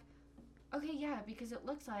 Which I'm like, okay, yeah, because it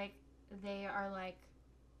looks like they are, like,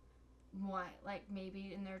 what? Like,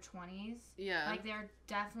 maybe in their 20s? Yeah. Like, they're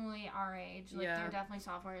definitely our age. Like, they're definitely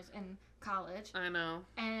sophomores in college. I know.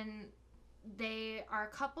 And... They are a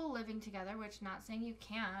couple living together, which not saying you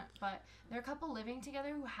can't, but they're a couple living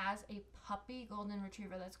together who has a puppy golden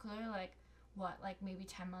retriever that's clearly like, what, like maybe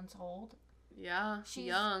 10 months old? Yeah, she's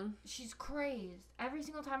young. She's crazed. Every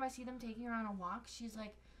single time I see them taking her on a walk, she's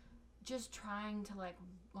like just trying to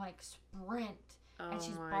like sprint. And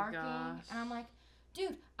she's barking. Gosh. And I'm like,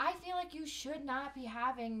 dude, I feel like you should not be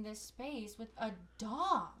having this space with a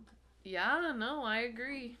dog. Yeah, no, I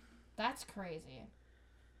agree. That's crazy.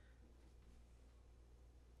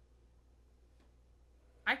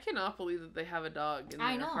 I cannot believe that they have a dog in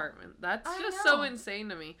their apartment. That's just so insane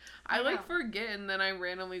to me. I like forget, and then I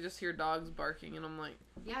randomly just hear dogs barking, and I'm like...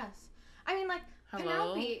 Yes. I mean, like,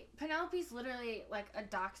 hello? Penelope's literally, like, a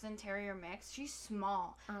Dachshund Terrier mix. She's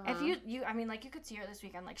small. Uh-huh. If you, I mean, like, you could see her this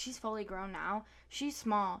weekend. Like, she's fully grown now. She's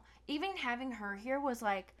small. Even having her here was,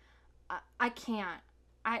 like, I can't.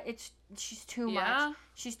 She's too much.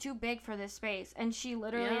 She's too big for this space. And she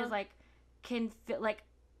literally is, like, can fit, like,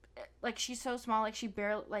 she's so small, like she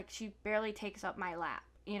barely takes up my lap,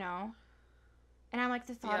 you know. And I'm like,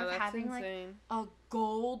 the thought of having insane. Like a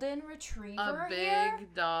golden retriever, a big here?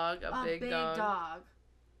 dog, a big dog,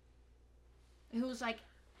 who's like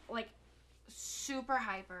super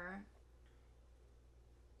hyper.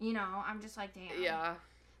 You know, I'm just like, damn. Yeah.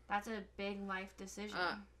 That's a big life decision.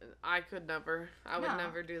 I could never. I would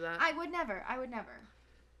never do that. I would never.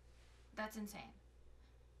 That's insane.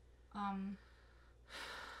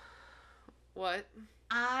 What?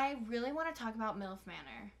 I really want to talk about Milf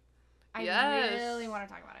Manor. I really want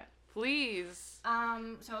to talk about it. Please.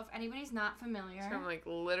 So if anybody's not familiar... So I'm like,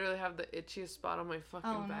 literally have the itchiest spot on my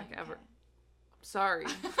fucking back ever. Okay. I'm sorry.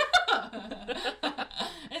 It's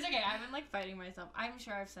okay. I've been, like, fighting myself. I'm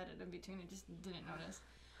sure I've said it in between. I just didn't notice.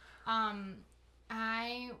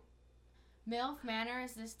 Milf Manor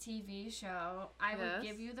is this TV show. I will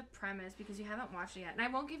give you the premise because you haven't watched it yet. And I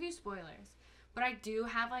won't give you spoilers. But I do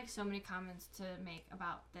have, like, so many comments to make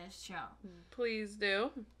about this show. Please do.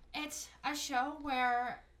 It's a show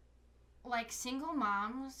where, like, single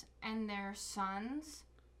moms and their sons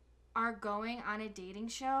are going on a dating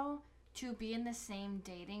show to be in the same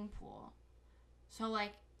dating pool. So,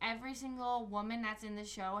 like, every single woman that's in the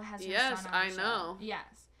show has her son on the show. Know.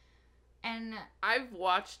 Yes. And I've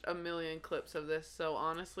watched a million clips of this, so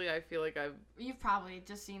honestly, I feel like you've probably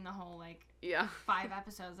just seen the whole, like... 5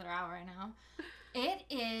 episodes that are out right now. It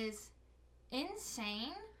is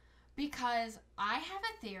insane because I have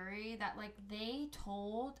a theory that, like, they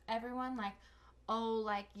told everyone, like, oh,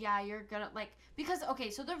 like, yeah, you're gonna, like, because, okay,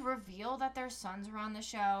 so the reveal that their sons were on the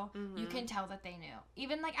show, you can tell that they knew.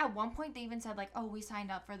 Even, like, at one point, they even said, like, oh, we signed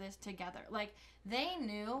up for this together. Like, they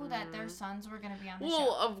knew that their sons were gonna be on the show.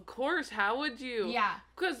 Well, of course, how would you? Yeah.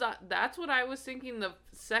 Because that's what I was thinking the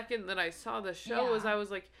second that I saw the show, was I was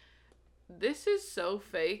like, this is so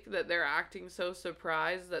fake that they're acting so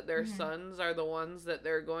surprised that their sons are the ones that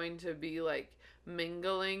they're going to be, like,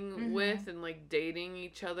 mingling with and, like, dating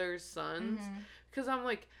each other's sons. Because I'm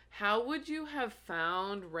like, how would you have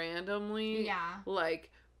found randomly,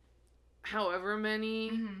 like, however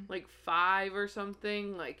many, like, 5 or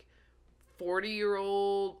something, like,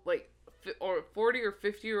 40-year-old, like, or 40 or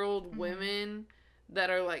 50-year-old women that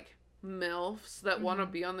are like MILFs that want to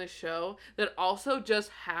be on the show that also just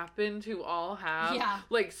happen to all have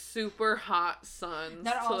like super hot sons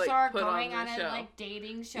that also like, are going on a like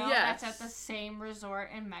dating show that's at the same resort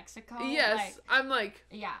in Mexico. Yes, like, I'm like,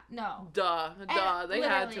 duh, they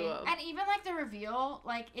had to have. And even like the reveal,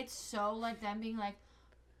 like it's so like them being like,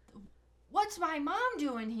 what's my mom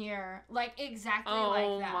doing here? Like exactly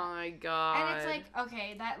like that. Oh my god. And it's like,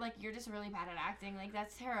 okay, that like you're just really bad at acting. Like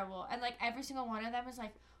that's terrible. And like every single one of them is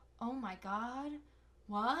like, oh my god,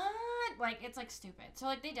 what? Like, it's, like, stupid. So,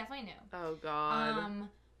 like, they definitely knew. Oh, God.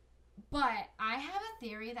 But I have a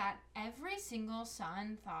theory that every single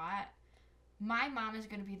son thought, my mom is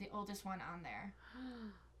going to be the oldest one on there.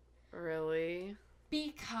 Really?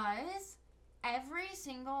 Because every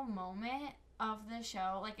single moment of the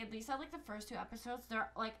show, like, at least at, like, the first 2 episodes,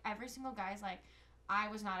 they're, like, every single guy's like, I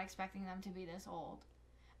was not expecting them to be this old.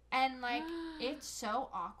 And, like, it's so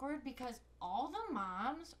awkward because all the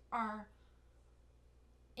moms are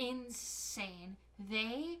insane.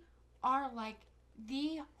 They are, like,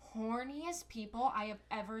 the horniest people I have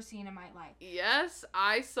ever seen in my life. Yes,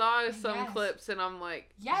 I saw some clips and I'm like,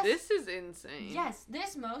 this is insane. Yes,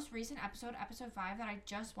 this most recent episode, episode 5, that I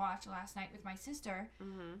just watched last night with my sister,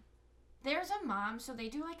 there's a mom, so they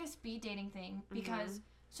do, like, a speed dating thing because,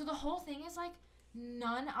 so the whole thing is, like,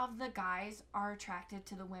 none of the guys are attracted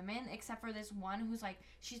to the women except for this one who's like,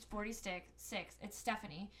 she's 46. It's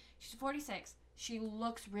Stephanie. She's 46. She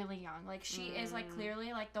looks really young. Like, she is, like,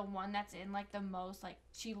 clearly, like, the one that's in, like, the most, like,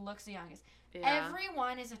 she looks the youngest. Yeah.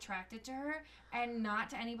 Everyone is attracted to her and not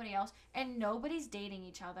to anybody else. And nobody's dating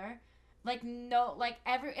each other. Like, no, like,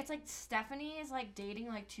 it's, like, Stephanie is, like, dating,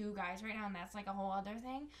 like, 2 guys right now, and that's, like, a whole other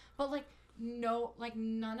thing. But, like, no, like,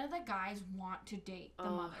 none of the guys want to date the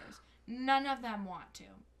mothers. None of them want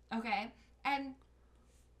to. Okay? And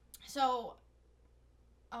so,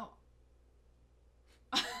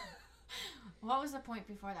 what was the point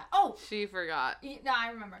before that? Oh! She forgot. No, I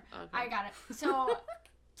remember. Okay. I got it.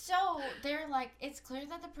 So they're like, it's clear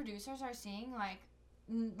that the producers are seeing, like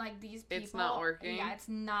these people. It's not working. Yeah, it's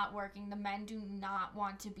not working. The men do not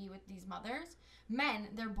want to be with these mothers. Men,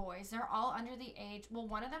 they're boys. They're all under the age, well,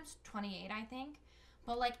 one of them's 28, I think.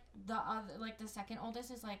 But, like, the other, like, the second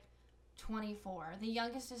oldest is, like, 24. The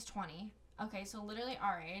youngest is 20. Okay, so literally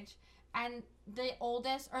our age. And the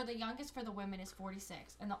oldest, or the youngest for the women is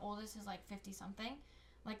 46. And the oldest is, like, 50-something.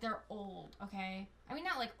 Like, they're old, okay? I mean,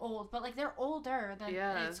 not, like, old, but, like, they're older than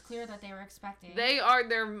it's clear that they were expecting. They are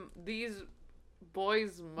these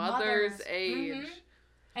boys' mothers' age.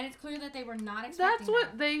 And it's clear that they were not expecting That's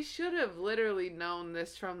what they should have literally known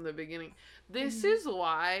this from the beginning. This is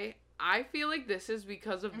why... I feel like this is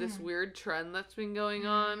because of this weird trend that's been going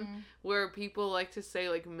on where people like to say,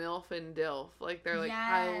 like, MILF and DILF. Like, they're like,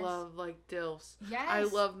 I love, like, DILFs. Yes. I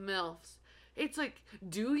love MILFs. It's like,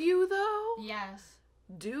 do you, though? Yes.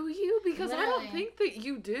 Do you? Because literally. I don't think that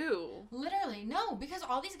you do. Literally. No, because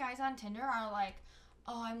all these guys on Tinder are like,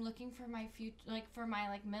 oh, I'm looking for my future, like, for my,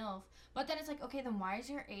 like, MILF. But then it's like, okay, then why is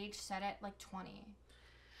your age set at, like, 20?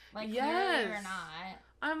 Like, clearly or not.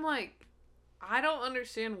 I'm like... I don't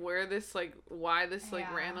understand where this, like, why this,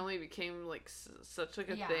 like, randomly became, like, such,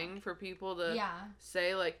 like, a thing for people to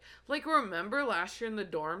say, like, remember last year in the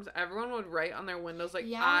dorms, everyone would write on their windows, like,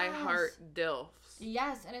 I heart DILFs.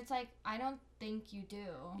 Yes, and it's like, I don't think you do.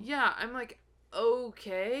 Yeah, I'm like,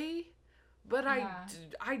 okay, but I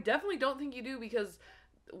definitely don't think you do because...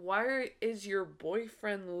 Why is your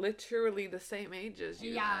boyfriend literally the same age as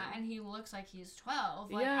you? Yeah, and he looks like he's 12.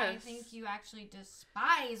 Like, I think you actually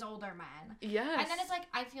despise older men. Yes. And then it's like,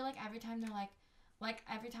 I feel like every time they're like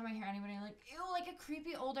every time I hear anybody like, ew, like a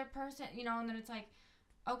creepy older person, you know, and then it's like,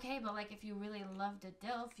 okay, but like if you really loved a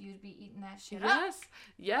DILF, you'd be eating that shit up.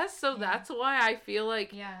 Yes, so that's why I feel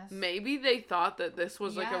like maybe they thought that this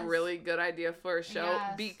was like a really good idea for a show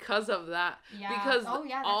because of that. Yeah. Because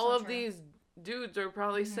all of these dudes are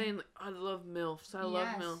probably saying, like, I love MILFs. I love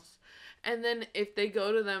MILFs. And then if they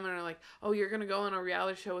go to them and are like, oh, you're going to go on a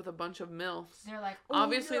reality show with a bunch of MILFs. They're like, oh,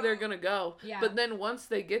 obviously they're going to go. Yeah. But then once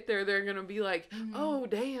they get there, they're going to be like, oh,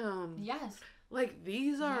 damn. Yes. Like,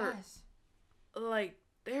 these are, like,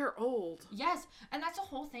 they're old. Yes. And that's the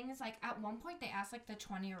whole thing is, like, at one point they asked, like, the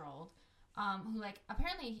 20-year-old, who, like,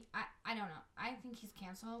 apparently, I don't know. I think he's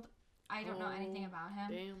canceled. I don't know anything about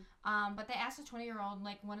him. Damn. But they asked a 20-year-old,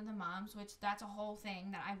 like, one of the moms, which that's a whole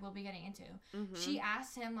thing that I will be getting into. She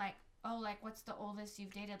asked him, like, oh, like, what's the oldest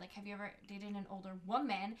you've dated? Like, have you ever dated an older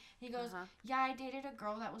woman? He goes, yeah, I dated a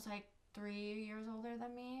girl that was, like, 3 years older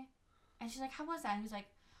than me. And she's like, how was that? And he was like,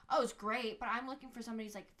 oh, it's great, but I'm looking for somebody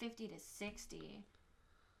who's, like, 50 to 60.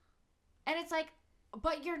 And it's like,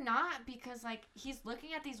 But you're not, because, like, he's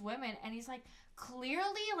looking at these women and he's, like,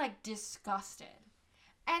 clearly, like, disgusted.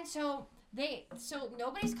 And so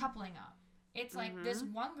nobody's coupling up. It's like this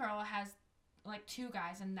one girl has, like, 2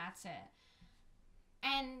 guys and that's it.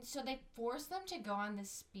 And so they force them to go on this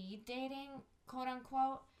speed dating, quote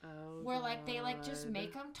unquote, where, like, they, like, just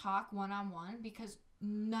make them talk one-on-one because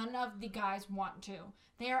none of the guys want to.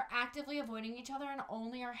 They are actively avoiding each other and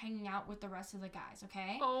only are hanging out with the rest of the guys,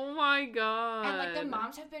 okay? Oh my god. And, like, the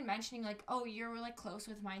moms have been mentioning, like, oh, you're, like, close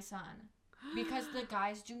with my son. Because the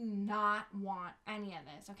guys do not want any of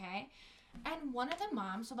this, okay? And one of the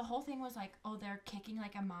moms, so the whole thing was, like, oh, they're kicking,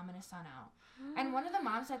 like, a mom and a son out. And one of the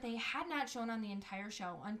moms that they had not shown on the entire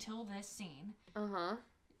show until this scene, her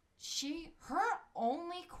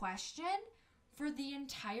only question for the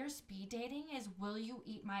entire speed dating is, will you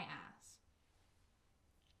eat my ass?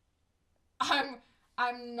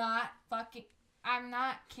 I'm not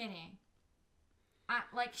kidding.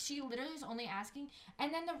 Like, she literally is only asking.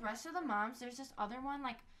 And then the rest of the moms, there's this other one,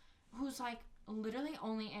 like, who's, like, literally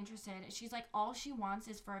only interested. She's, like, all she wants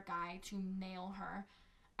is for a guy to nail her.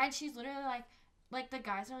 And she's literally, like, the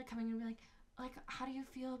guys are, like, coming in and be like, how do you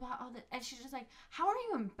feel about all this? And she's just like, how are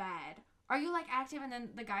you in bed? Are you, like, active? And then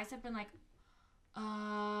the guys have been like,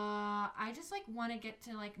 I just, like, want to get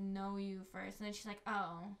to, like, know you first. And then she's like,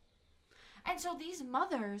 oh. And so these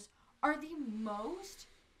mothers are the most,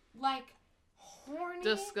 like, horny.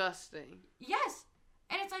 Disgusting. Yes.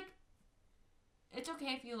 And it's like, it's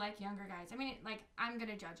okay if you like younger guys. I mean, like, I'm going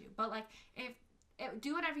to judge you. But, like,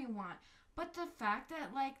 do whatever you want. But the fact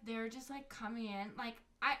that, like, they're just, like, coming in, like,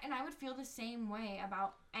 I would feel the same way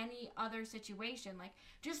about any other situation. Like,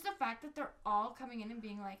 just the fact that they're all coming in and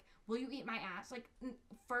being like, will you eat my ass? Like,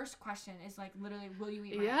 first question is, like, literally, will you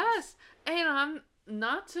eat my ass? Yes. And I'm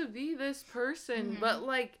not to be this person, but,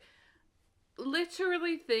 like,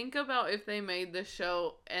 literally think about if they made the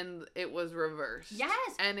show and it was reversed.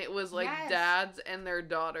 Yes. And it was, like, dads and their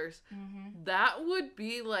daughters. That would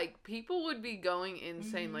be, like, people would be going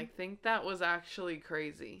insane. Like, think that was actually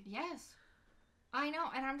crazy. Yes. I know.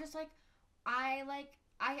 And I'm just like, I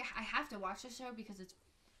have to watch the show because it's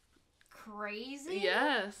crazy.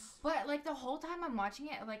 Yes. But, like, the whole time I'm watching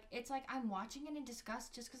it, like, it's like I'm watching it in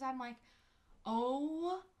disgust just because I'm like,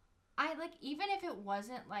 oh, like, even if it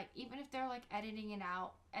wasn't, like, even if they're, like, editing it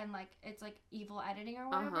out and, like, it's, like, evil editing or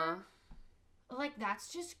whatever, like,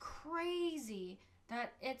 that's just crazy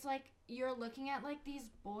that it's, like, you're looking at, like, these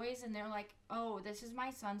boys and they're like, oh, this is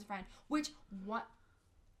my son's friend, which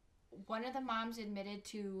one of the moms admitted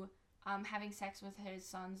to having sex with her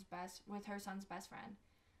son's best friend.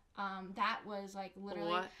 That was, like,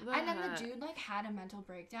 literally, and then the dude, like, had a mental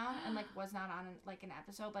breakdown and, like, was not on, like, an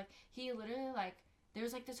episode. Like, he literally, like,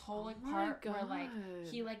 there's, like, this whole, like, part where, like,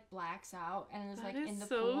 he, like, blacks out and is, like, in the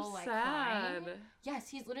pool, like, crying. Yes,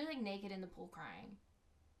 he's literally, like, naked in the pool crying.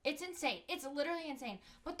 It's insane. It's literally insane.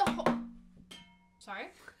 But the whole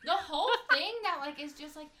thing that, like, is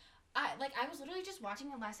just, like, I was literally just watching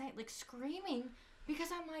it last night, like, screaming because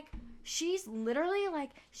I'm like, she's literally,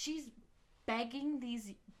 like, she's begging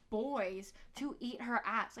these boys to eat her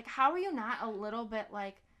ass. Like, how are you not a little bit,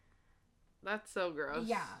 like... That's so gross.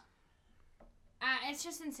 Yeah. It's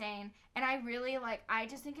just insane. And I really, like, I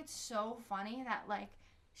just think it's so funny that, like,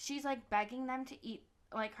 she's, like, begging them to eat,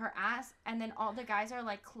 like, her ass, and then all the guys are,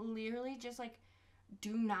 like, clearly just, like,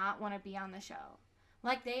 do not want to be on the show.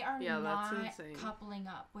 Like, they are not coupling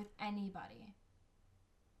up with anybody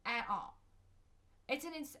at all. It's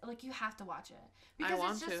like, you have to watch it. Because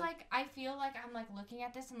it's just, like, I feel like I'm, like, looking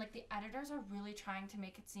at this and, like, the editors are really trying to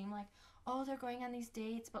make it seem like, oh, they're going on these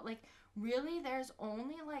dates. But, like, really, there's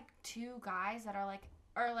only, like, 2 guys that are, like,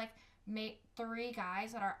 or, like, 3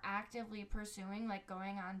 guys that are actively pursuing, like,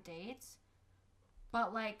 going on dates.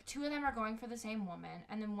 But, like, 2 of them are going for the same woman.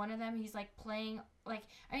 And then one of them, he's, like, playing, like,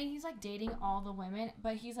 I mean, he's, like, dating all the women.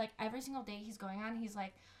 But he's, like, every single date he's going on, he's,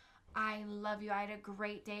 like, I love you. I had a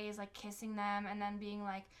great day. He's, like, kissing them. And then being,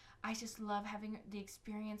 like, I just love having the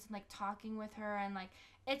experience and, like, talking with her. And, like,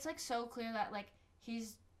 it's, like, so clear that, like,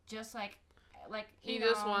 he's just, like he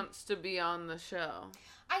just wants to be on the show.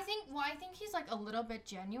 I think he's, like, a little bit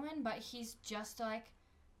genuine. But he's just, like...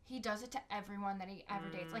 He does it to everyone that he ever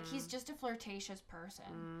dates. Like, he's just a flirtatious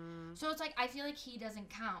person. So it's like, I feel like he doesn't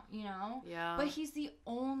count, you know? Yeah. But he's the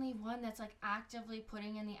only one that's, like, actively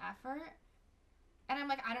putting in the effort. And I'm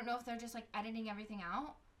like, I don't know if they're just, like, editing everything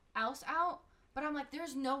else out. But I'm like,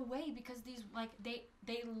 there's no way because these, like, they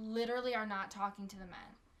literally are not talking to the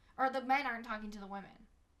men. Or the men aren't talking to the women.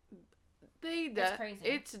 It's crazy.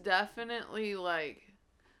 It's definitely, like...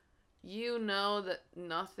 you know that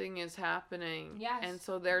nothing is happening. Yes. And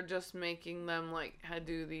so they're just making them, like,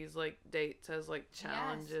 do these, like, dates as, like,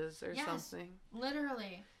 challenges or something.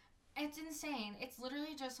 Literally. It's insane. It's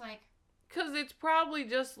literally just, like... Because it's probably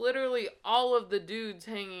just literally all of the dudes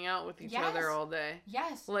hanging out with each other all day.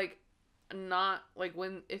 Yes. Like, not, like,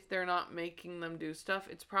 if they're not making them do stuff,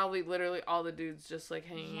 it's probably literally all the dudes just, like,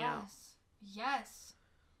 hanging out. Yes.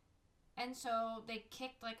 And so they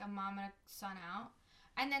kicked, like, a mom and a son out.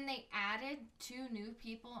 And then they added 2 new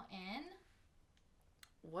people in.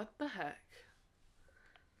 What the heck?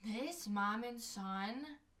 This mom and son,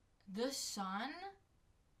 the son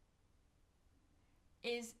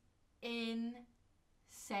is insane.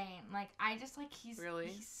 Like, I just, like, he's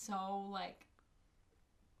so, like,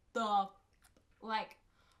 like,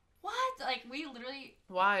 what? Like, we literally...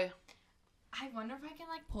 Why? I wonder if I can,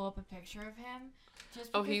 like, pull up a picture of him.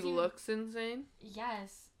 Just because he looks insane?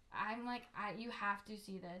 Yes. I'm like, you have to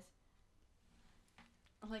see this.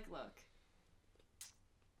 Like, look.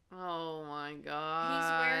 Oh my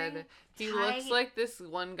god. He looks like this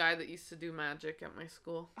one guy that used to do magic at my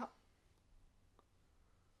school.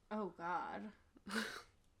 Oh god.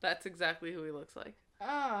 That's exactly who he looks like.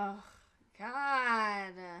 Oh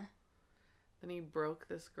god. Then he broke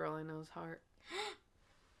this girl I know's heart.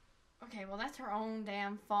 Okay, well, that's her own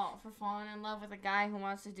damn fault for falling in love with a guy who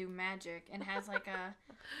wants to do magic and has, like, a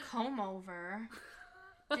comb over.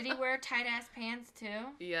 Did he wear tight-ass pants, too?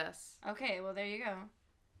 Yes. Okay, well, there you go.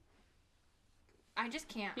 I just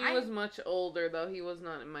can't. He was much older, though. He was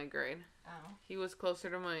not in my grade. Oh. He was closer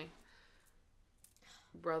to my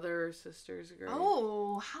brother or sister's grade.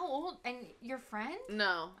 Oh, how old? And your friend?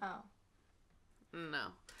 No. Oh. No.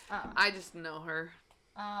 Oh. I just know her.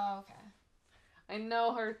 Oh, okay. I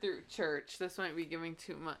know her through church. This might be giving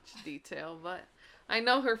too much detail, but I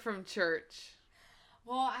know her from church.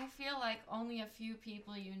 Well, I feel like only a few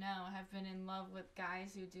people you know have been in love with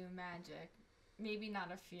guys who do magic. Maybe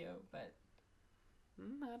not a few, but...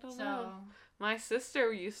 I don't know. My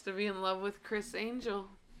sister used to be in love with Criss Angel.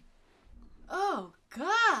 Oh,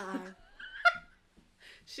 God!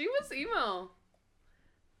 She was emo.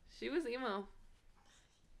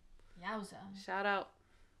 Yowza. Shout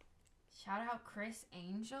out Criss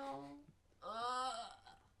Angel. Ugh.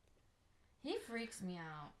 He freaks me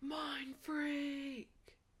out. Mind freak.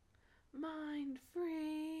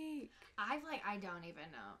 I don't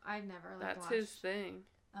even know. I've never, like, That's his thing.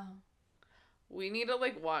 Oh. We need to,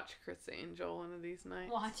 like, watch Criss Angel one of these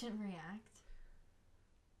nights. Watch and react.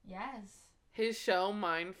 Yes. His show,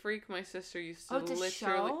 Mind Freak, my sister used to literally...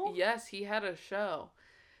 Show? Yes, he had a show.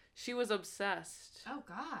 She was obsessed. Oh,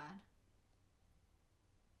 God.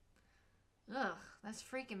 Ugh, that's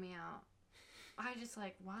freaking me out. I just,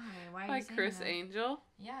 like, why? Why are you saying Criss that? Angel?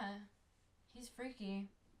 Yeah. He's freaky.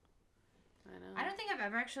 I know. I don't think I've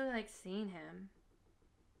ever actually, like, seen him.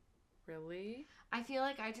 Really? I feel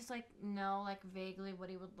like I just, like, know, like, vaguely what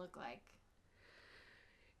he would look like.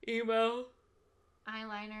 Emo.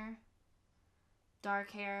 Eyeliner.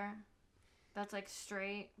 Dark hair. That's, like,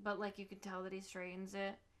 straight, but, like, you could tell that he straightens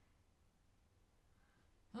it.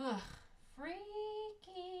 Ugh. Freaky.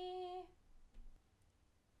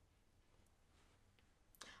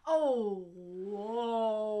 Oh,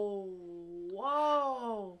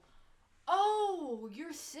 whoa. Oh,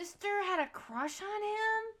 your sister had a crush on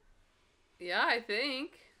him? Yeah, I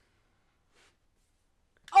think.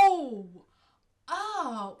 Oh.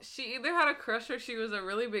 She either had a crush or she was a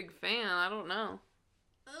really big fan. I don't know.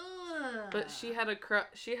 Ugh. But she had a crush.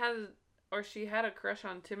 She had a crush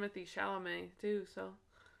on Timothy Chalamet too. So.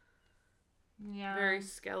 Yeah. Very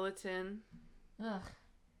skeleton. Ugh.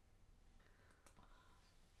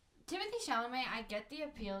 Timothy Chalamet, I get the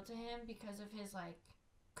appeal to him because of his, like,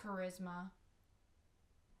 charisma.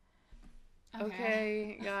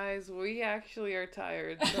 Okay, guys, we actually are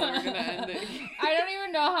tired, so we're gonna end it here. I don't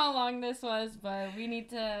even know how long this was, but we need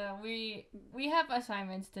to, we have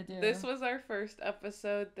assignments to do. This was our first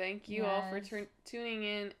episode. Thank you all for tuning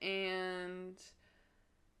in, and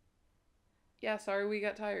yeah, sorry we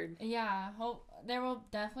got tired. Yeah, there will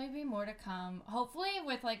definitely be more to come. Hopefully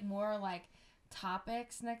with, like, more, like,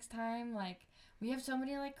 topics next time. Like, we have so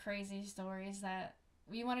many, like, crazy stories that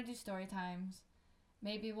we want to do story times.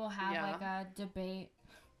 Maybe we'll have like a debate,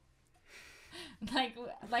 like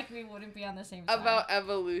we wouldn't be on the same side. About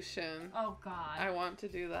evolution. Oh God. I want to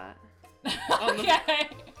do that. Okay.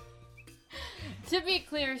 To be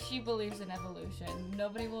clear, she believes in evolution.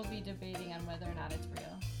 Nobody will be debating on whether or not it's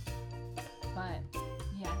real. But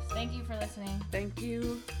yes, thank you for listening. Thank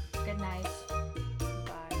you. Good night.